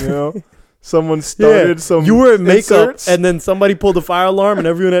job. You know, someone started some. You were in makeup, inserts. and then somebody pulled the fire alarm, and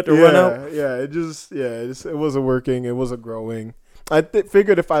everyone had to run out. Yeah, it wasn't working. It wasn't growing. I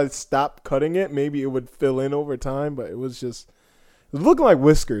figured if I stopped cutting it, maybe it would fill in over time, but it was just. It was looking like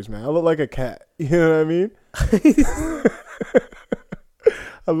whiskers, man. I look like a cat. You know what I mean?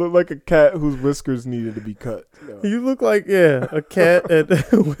 I look like a cat whose whiskers needed to be cut. You look like, a cat and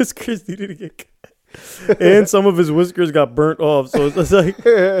whiskers needed to get cut. And some of his whiskers got burnt off. So it's like...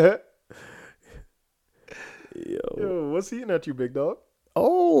 Yo, what's eating at you, big dog?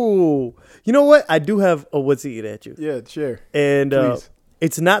 Oh. You know what? I do have a what's eating at you. Yeah, share. And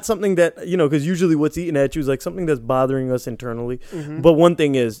it's not something that, because usually what's eating at you is like something that's bothering us internally. Mm-hmm. But one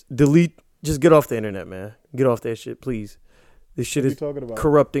thing is, just get off the internet, man. Get off that shit, please. This shit is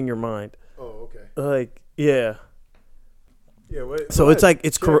corrupting your mind. Oh, okay. Like, yeah. Yeah, wait. So it's like,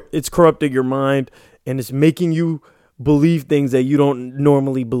 it's corrupting your mind, and it's making you believe things that you don't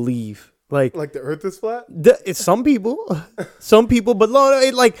normally believe. Like the earth is flat? It's some people, but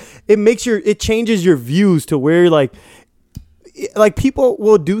it changes your views to where like people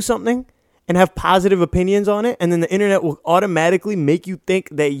will do something and have positive opinions on it, and then the internet will automatically make you think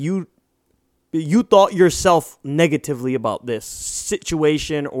that you thought yourself negatively about this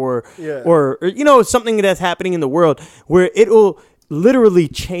situation or something that's happening in the world, where it will literally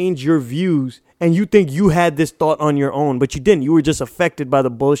change your views, and you think you had this thought on your own, but you didn't. You were just affected by the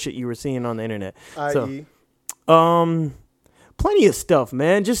bullshit you were seeing on the internet. I.e.? Plenty of stuff,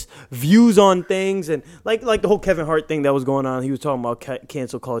 man. Just views on things, and like the whole Kevin Hart thing that was going on. He was talking about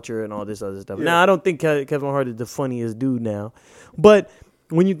cancel culture and all this other stuff. Yeah. Now, I don't think Kevin Hart is the funniest dude now, but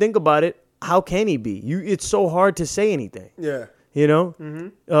when you think about it, how can he be? It's so hard to say anything. Yeah. You know?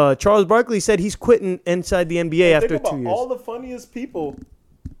 Mm-hmm. Charles Barkley said he's quitting inside the NBA after 2 years. All the funniest people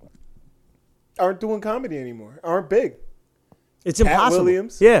aren't doing comedy anymore, aren't big. It's impossible. Pat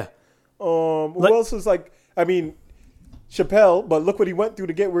Williams. Yeah. Who else is Chappelle, but look what he went through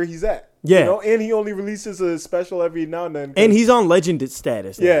to get where he's at. Yeah. And he only releases a special every now and then. And he's on legend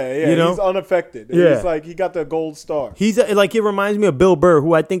status now, he's unaffected. Yeah. It's like he got the gold star. He's like, it reminds me of Bill Burr,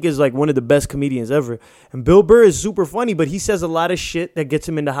 who I think is like one of the best comedians ever. And Bill Burr is super funny, but he says a lot of shit that gets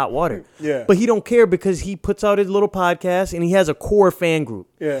him into hot water. Yeah. But he don't care because he puts out his little podcast and he has a core fan group.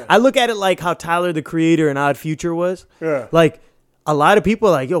 Yeah. I look at it like how Tyler, the Creator, and Odd Future was. Yeah. Like, a lot of people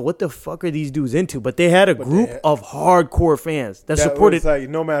are like, yo, what the fuck are these dudes into? But they had a group of hardcore fans that supported. Like,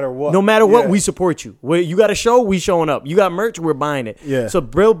 no matter what. No matter what, we support you. You got a show, we showing up. You got merch, we're buying it. Yeah. So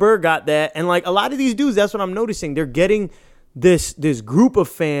Bill Burr got that. And like a lot of these dudes, that's what I'm noticing. They're getting this group of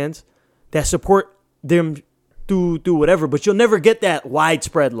fans that support them through whatever. But you'll never get that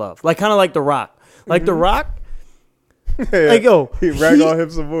widespread love. Like kind of like The Rock. Like The Rock, Like, yo, he rag on him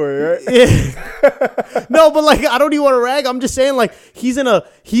some more, right? Yeah. No, but like, I don't even want to rag. I'm just saying, like, he's in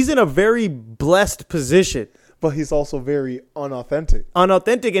a very blessed position. But he's also very unauthentic.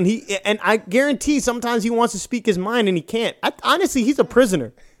 And I guarantee sometimes he wants to speak his mind and he can't. Honestly, he's a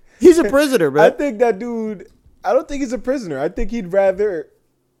prisoner. He's a prisoner, bro. I think that dude, I don't think he's a prisoner. I think he'd rather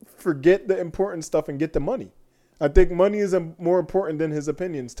forget the important stuff and get the money. I think money is more important than his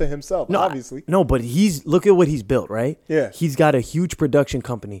opinions to himself, obviously. No, but look at what he's built, right? Yeah. He's got a huge production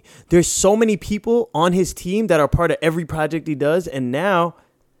company. There's so many people on his team that are part of every project he does. And now,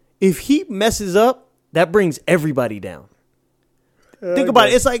 if he messes up, that brings everybody down. Think about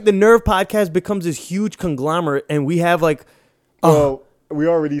it. It's like the Nerve podcast becomes this huge conglomerate, and we have like... Well, we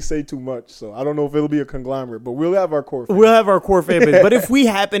already say too much, so I don't know if it'll be a conglomerate, but we'll have our core fans. We'll have our core fan base. But if we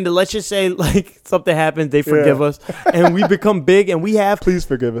happen to, let's just say, like, something happens, they forgive us, and we become big, and we have... Please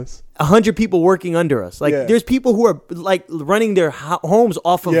forgive us. 100 people working under us. Like, there's people who are, like, running their homes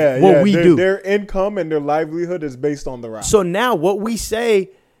off of what we do. Their income and their livelihood is based on the rap. So now what we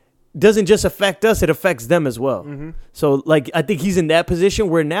say doesn't just affect us, it affects them as well. Mm-hmm. So, like, I think he's in that position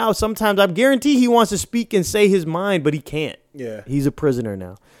where now sometimes I guarantee he wants to speak and say his mind, but he can't. Yeah. He's a prisoner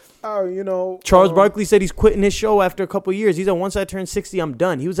now. Charles Barkley said he's quitting his show after a couple of years. He said, once I turn 60, I'm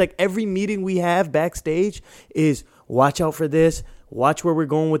done. He was like, every meeting we have backstage is watch out for this. Watch where we're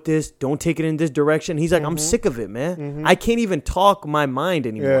going with this. Don't take it in this direction. He's like, I'm sick of it, man. Mm-hmm. I can't even talk my mind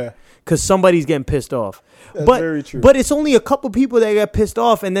anymore because somebody's getting pissed off. That's very true. But it's only a couple people that get pissed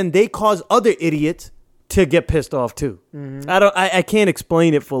off, and then they cause other idiots to get pissed off too. Mm-hmm. I can't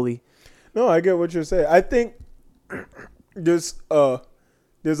explain it fully. No, I get what you're saying. I think there's a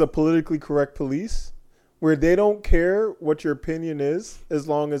politically correct police where they don't care what your opinion is as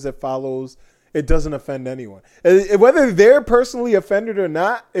long as it doesn't offend anyone. Whether they're personally offended or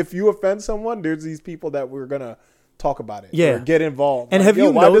not, if you offend someone, there's these people that we're going to talk about it. Or get involved. And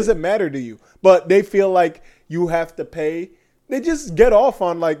like, why does it matter to you? But they feel like you have to pay. They just get off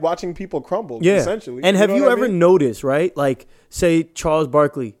on like watching people crumble, essentially. And have you ever noticed, right? Like, say Charles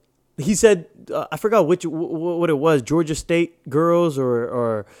Barkley, he said, I forgot what it was, Georgia State girls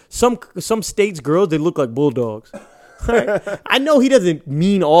or some states girls, they look like bulldogs. Right? I know he doesn't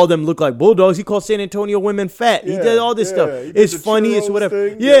mean all of them look like bulldogs. He called San Antonio women fat. He did all this stuff. It's funny. It's whatever.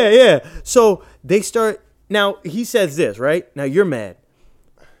 Thing, yeah. So they start. Now, he says this, right? Now, you're mad.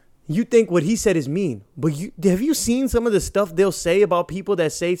 You think what he said is mean. But have you seen some of the stuff they'll say about people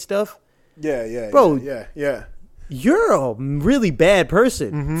that say stuff? Yeah. Bro, yeah. You're a really bad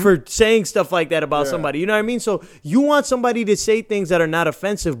person for saying stuff like that about somebody. You know what I mean? So you want somebody to say things that are not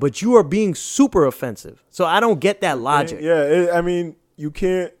offensive, but you are being super offensive. So I don't get that logic. Yeah, I mean, you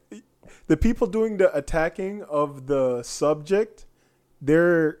can't. The people doing the attacking of the subject,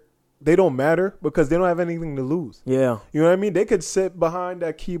 they don't matter because they don't have anything to lose. Yeah. You know what I mean? They could sit behind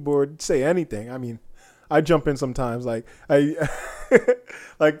that keyboard, say anything. I mean, I jump in sometimes. Like,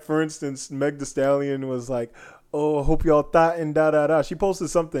 like for instance, Meg Thee Stallion was like, oh, I hope y'all thought and da-da-da. She posted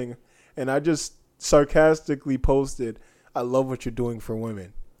something, and I just sarcastically posted, I love what you're doing for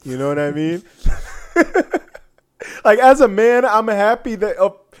women. You know what I mean? Like, as a man, I'm happy that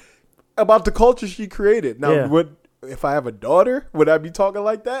about the culture she created. Now, if I have a daughter, would I be talking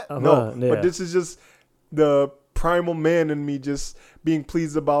like that? No. But this is just the primal man in me just being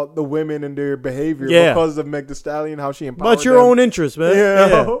pleased about the women and their behavior because of Meg Thee Stallion, how she empowered But your them. own interest, man.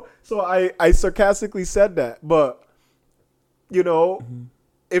 Yeah. So I sarcastically said that. But, you know,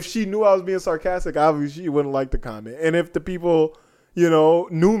 if she knew I was being sarcastic, obviously she wouldn't like the comment. And if the people, you know,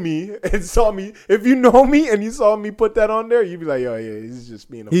 knew me and saw me, if you know me and you saw me put that on there, you'd be like, oh, yeah, he's just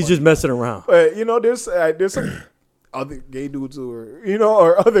being He's just messing around. But, you know, there's some other gay dudes who are, you know,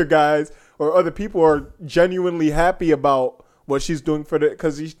 or other guys or other people are genuinely happy about what she's doing for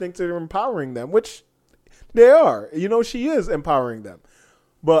because she thinks they're empowering them, which they are. You know, she is empowering them.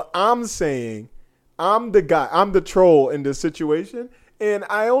 But I'm saying I'm the guy, I'm the troll in this situation. And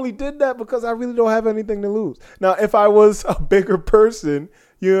I only did that because I really don't have anything to lose. Now, if I was a bigger person,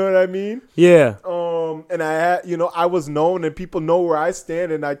 you know what I mean? Yeah. And I had, you know, I was known and people know where I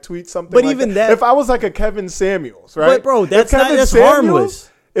stand and I tweet something. But like even that. If I was like a Kevin Samuels, right? But bro, that's harmless.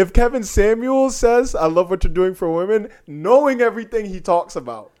 If Kevin Samuels says, I love what you're doing for women, knowing everything he talks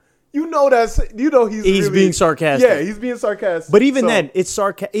about, he's really being sarcastic. Yeah, he's being sarcastic. But even then, it's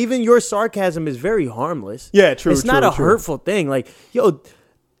even your sarcasm is very harmless. Yeah, true. It's not a hurtful thing. Like, yo,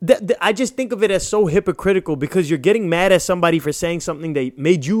 I just think of it as so hypocritical because you're getting mad at somebody for saying something that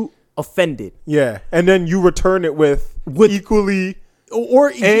made you offended. Yeah, and then you return it with equally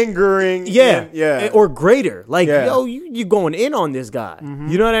or angering. Yeah, or greater. Like, yo, you going in on this guy. Mm-hmm.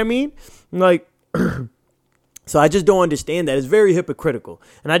 You know what I mean? Like, So I just don't understand that. It's very hypocritical.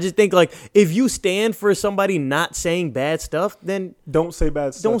 And I just think, like, if you stand for somebody not saying bad stuff, then don't say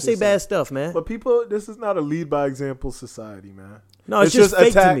bad stuff. don't say bad stuff, man. But people, this is not a lead by example society, man. No, it's just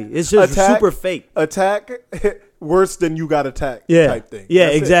fake to me. It's just super fake. Attack worse than you got attacked type thing. Yeah,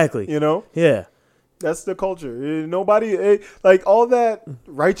 That's exactly. It, you know? Yeah. That's the culture. Nobody, like all that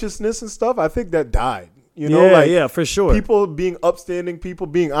righteousness and stuff, I think that died. You know, yeah, for sure. People being upstanding, people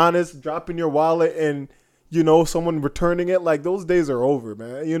being honest, dropping your wallet and, you know, someone returning it. Like, those days are over,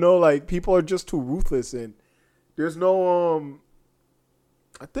 man. You know, like, people are just too ruthless. And there's no,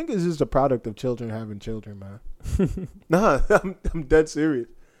 I think it's just a product of children having children, man. Nah, I'm dead serious.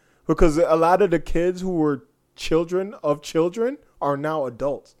 Because a lot of the kids who were children of children are now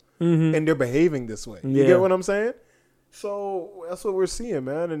adults. Mm-hmm. And they're behaving this way. You get what I'm saying? So that's what we're seeing,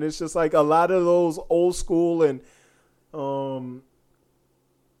 man. And it's just like a lot of those old school and,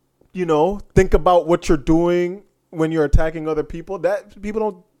 you know, think about what you're doing when you're attacking other people. That people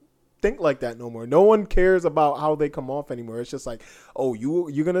don't think like that no more. No one cares about how they come off anymore. It's just like, oh,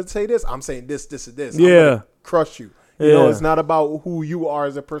 you're going to say this? I'm saying this, and this. Yeah. I'm gonna crush you. You know, it's not about who you are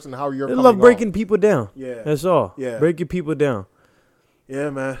as a person, how you're coming off. They love breaking people down. Yeah. That's all. Yeah. Breaking people down. Yeah,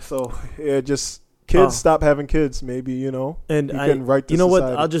 man. So, just kids stop having kids, maybe, you know. And you can write to you know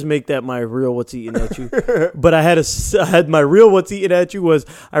society. what? I'll just make that my real what's eating at you. But I had my real what's eating at you was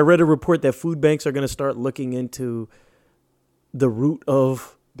I read a report that food banks are going to start looking into the root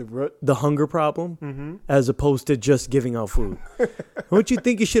of the hunger problem as opposed to just giving out food. Don't you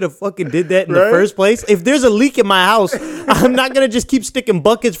think you should have fucking did that in the first place? If there's a leak in my house, I'm not going to just keep sticking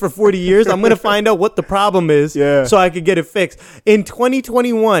buckets for 40 years. I'm going to find out what the problem is so I could get it fixed. In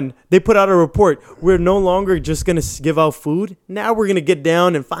 2021, they put out a report. We're no longer just going to give out food. Now we're going to get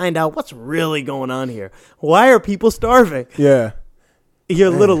down and find out what's really going on here. Why are people starving? Yeah.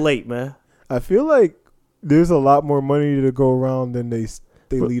 You're a little late, man. I feel like there's a lot more money to go around than they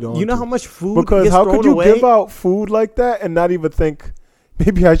lead on. You know to. how much food because gets how thrown could you away? give out food like that and not even think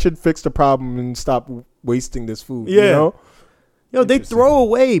maybe I should fix the problem and stop wasting this food? Yeah. You know? Yo, they throw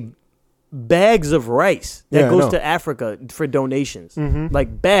away bags of rice that goes to Africa for donations.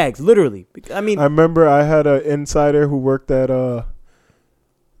 Like bags, literally. I mean, I remember I had an insider who worked at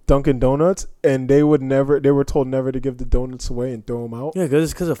Dunkin' Donuts, and they were told never to give the donuts away and throw them out. yeah, because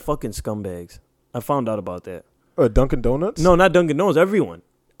it's because of fucking scumbags. I found out about that. Dunkin' Donuts? No, not Dunkin' Donuts. Everyone.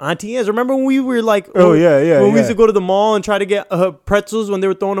 Auntie Anne's. Remember when we were like, when we used to go to the mall and try to get pretzels when they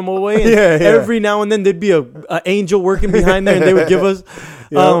were throwing them away. And every now and then there'd be a angel working behind there, and they would give us.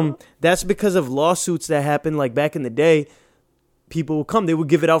 That's because of lawsuits that happened like back in the day. People would come, they would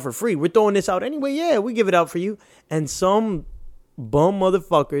give it out for free. We're throwing this out anyway. Yeah, we give it out for you. And some bum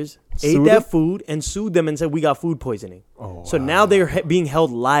motherfuckers ate that food and sued them and said we got food poisoning. So now they're being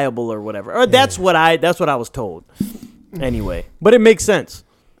held liable or whatever. Or that's what I was told. Anyway, but it makes sense.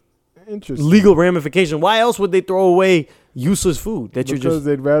 Interesting. Legal ramification. Why else would they throw away useless food that because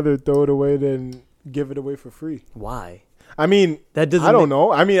they'd rather throw it away than give it away for free. Why? I mean, that doesn't. I don't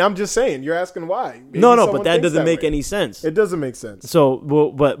know. I mean, I'm just saying. You're asking why. Maybe no, but that doesn't make any sense. It doesn't make sense. So,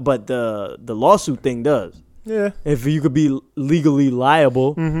 but the lawsuit thing does. Yeah. If you could be legally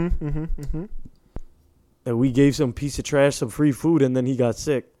liable, and we gave some piece of trash some free food, and then he got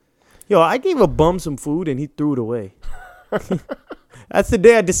sick. Yo, I gave a bum some food, and he threw it away. That's the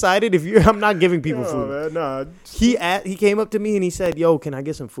day I decided I'm not giving people food. Man, nah. He came up to me and he said, "Yo, can I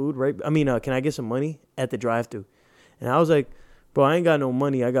get some food?" Right? I mean, can I get some money at the drive-thru? And I was like, "Bro, I ain't got no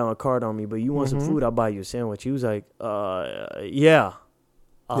money. I got my card on me, but you want some food? I'll buy you a sandwich." He was like, yeah,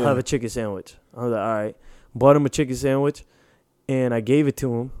 I'll have a chicken sandwich." I was like, "All right." Bought him a chicken sandwich, and I gave it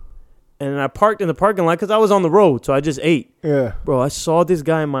to him. And I parked in the parking lot because I was on the road, so I just ate. Yeah. Bro, I saw this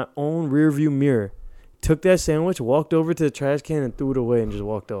guy in my own rearview mirror. Took that sandwich, walked over to the trash can, and threw it away and just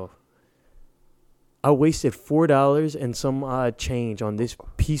walked off. I wasted $4 and some odd change on this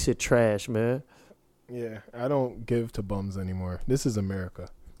piece of trash, man. Yeah, I don't give to bums anymore. This is America.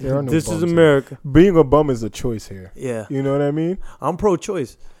 There are no this bums is America. Here. Being a bum is a choice here. Yeah. You know what I mean? I'm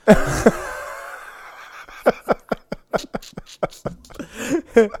pro-choice.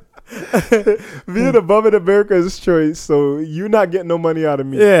 Being a bum in America is a choice, so you're not getting no money out of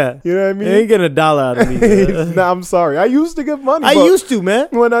me. Yeah. You know what I mean? You ain't getting $1 out of me. Nah, I'm sorry. I used to give money. I used to, man.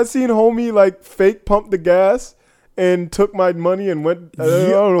 When I seen homie like fake pump the gas and took my money and went, I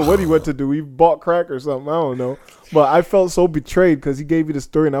don't know what he went to do. He bought crack or something. I don't know. But I felt so betrayed because he gave me the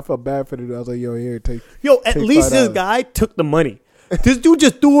story and I felt bad for the dude. I was like, yo, here, take. Yo, at least this guy took the money. This dude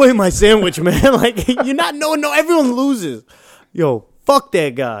just threw away my sandwich, man. Like, you're not knowing. No, everyone loses. Yo, fuck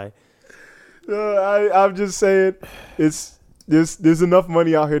that guy. I'm just saying, there's enough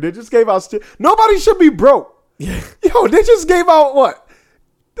money out here. They just gave out. Nobody should be broke. Yo, they just gave out what?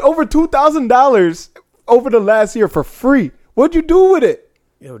 Over $2,000 over the last year for free. What'd you do with it?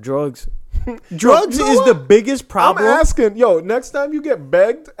 Yo, drugs. Drugs You know is what? the biggest problem. I'm asking, next time you get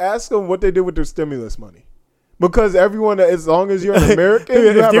begged, ask them what they did with their stimulus money. Because everyone, as long as you're an American, you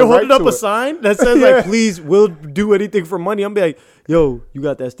if have they're a right holding up to a it. sign that says like, please, we'll do anything for money, I'm be like, yo, you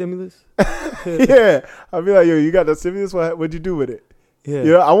got that stimulus? Yeah, I'll be like, yo, you got the stimulus? What'd you do with it?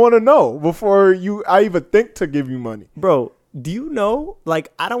 Yeah. I want to know before I even think to give you money. Bro, do you know?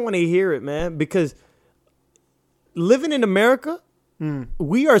 Like, I don't want to hear it, man, because living in America,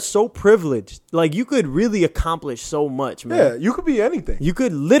 we are so privileged. Like, you could really accomplish so much, man. Yeah, you could be anything. You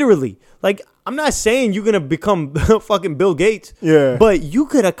could literally, like, I'm not saying you're going to become fucking Bill Gates. Yeah. But you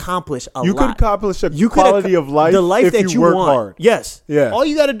could accomplish a You lot. could accomplish a You could quality of life, the life if that you you work want. hard. Yes. Yeah. All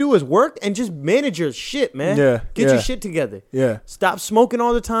you got to do is work and just manage your shit, man. Yeah, Get yeah. your shit together. Yeah. Stop smoking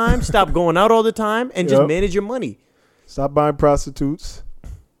all the time. Stop going out all the time, and just Yep. manage your money. Stop buying prostitutes.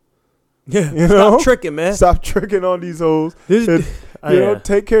 Yeah. You Stop know? tricking, man. Stop tricking on these hoes. This- And, yeah.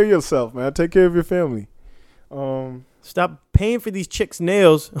 take care of yourself, man. Take care of your family. Stop paying for these chicks'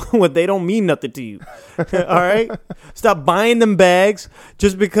 nails when they don't mean nothing to you. All right? Stop buying them bags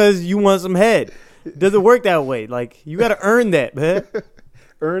just because you want some head. Doesn't work that way. Like, you got to earn that, man.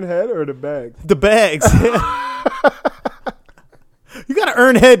 Earn head or the bag? The bags. You got to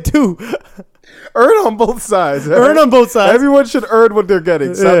earn head too. Earn on both sides. all Earn right? on both sides. Everyone should earn what they're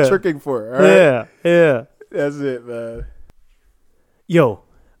getting. Stop Yeah. tricking for it. All right? Yeah, yeah. That's it, man. Yo.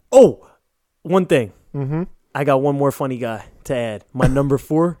 Oh, one thing. Mm-hmm. I got one more funny guy to add. My number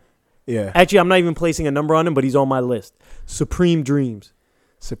 4. Yeah. Actually, I'm not even placing a number on him, but he's on my list. Supreme Dreams.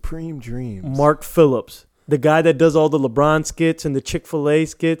 Supreme Dreams. Mark Phillips. The guy that does all the LeBron skits and the Chick-fil-A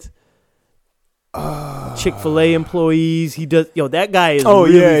skits. Chick-fil-A employees. He does. Yo, that guy is Oh,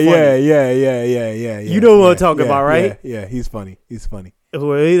 really yeah, funny. yeah. You know what I'm talking about, right? Yeah, he's funny. He's funny.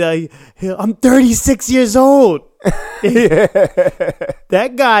 Where he's like, I'm 36 years old. Yeah.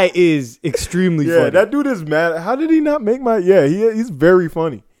 That guy is extremely Yeah, funny. that dude is mad. How did he not make my... Yeah, he's very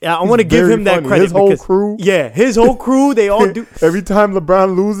funny. Yeah, I He's want to give very him that funny. credit. His whole because- crew. Yeah, his whole crew, they all do. Every time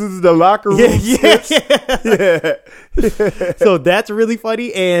LeBron loses, the locker room Yeah, sits. Yeah. So that's really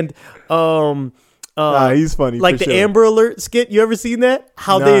funny. And He's funny. like for the sure. Amber Alert skit, you ever seen that?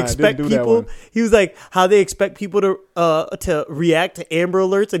 How Nah, they I expect didn't do that people. one. He was like, how they expect people to react to Amber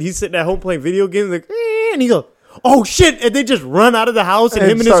Alerts, and he's sitting at home playing video games, like, and he goes, "Oh shit!" And they just run out of the house, and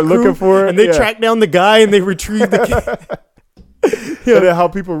And him and his start crew, looking for it, and they yeah. track down the guy, and they retrieve the kid. And then how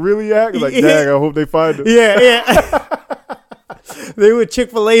people really act. Like, Yeah. dang, I hope they find him. Yeah. They were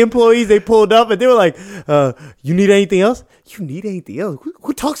Chick-fil-A employees. They pulled up and they were like, "You need anything else? You need anything else?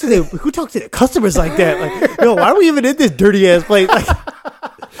 Who talks to them? Who talks to the customers like that? Like, yo, why are we even in this dirty ass place? Like,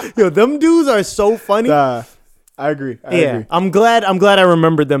 yo, them dudes are so funny. Nah, I agree. I agree. I'm glad I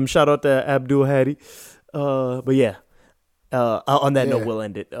remembered them. Shout out to Abdul Hadi. But yeah, on that note, we'll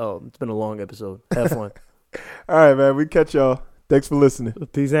end it. It's been a long episode. Have fun. All right, man. We catch y'all. Thanks for listening.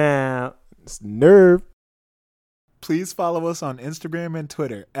 Peace out. It's Nerve. Please follow us on Instagram and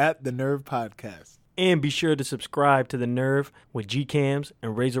Twitter at The Nerve Podcast. And be sure to subscribe to The Nerve with G-Cams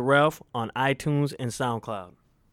and Razor Ralph on iTunes and SoundCloud.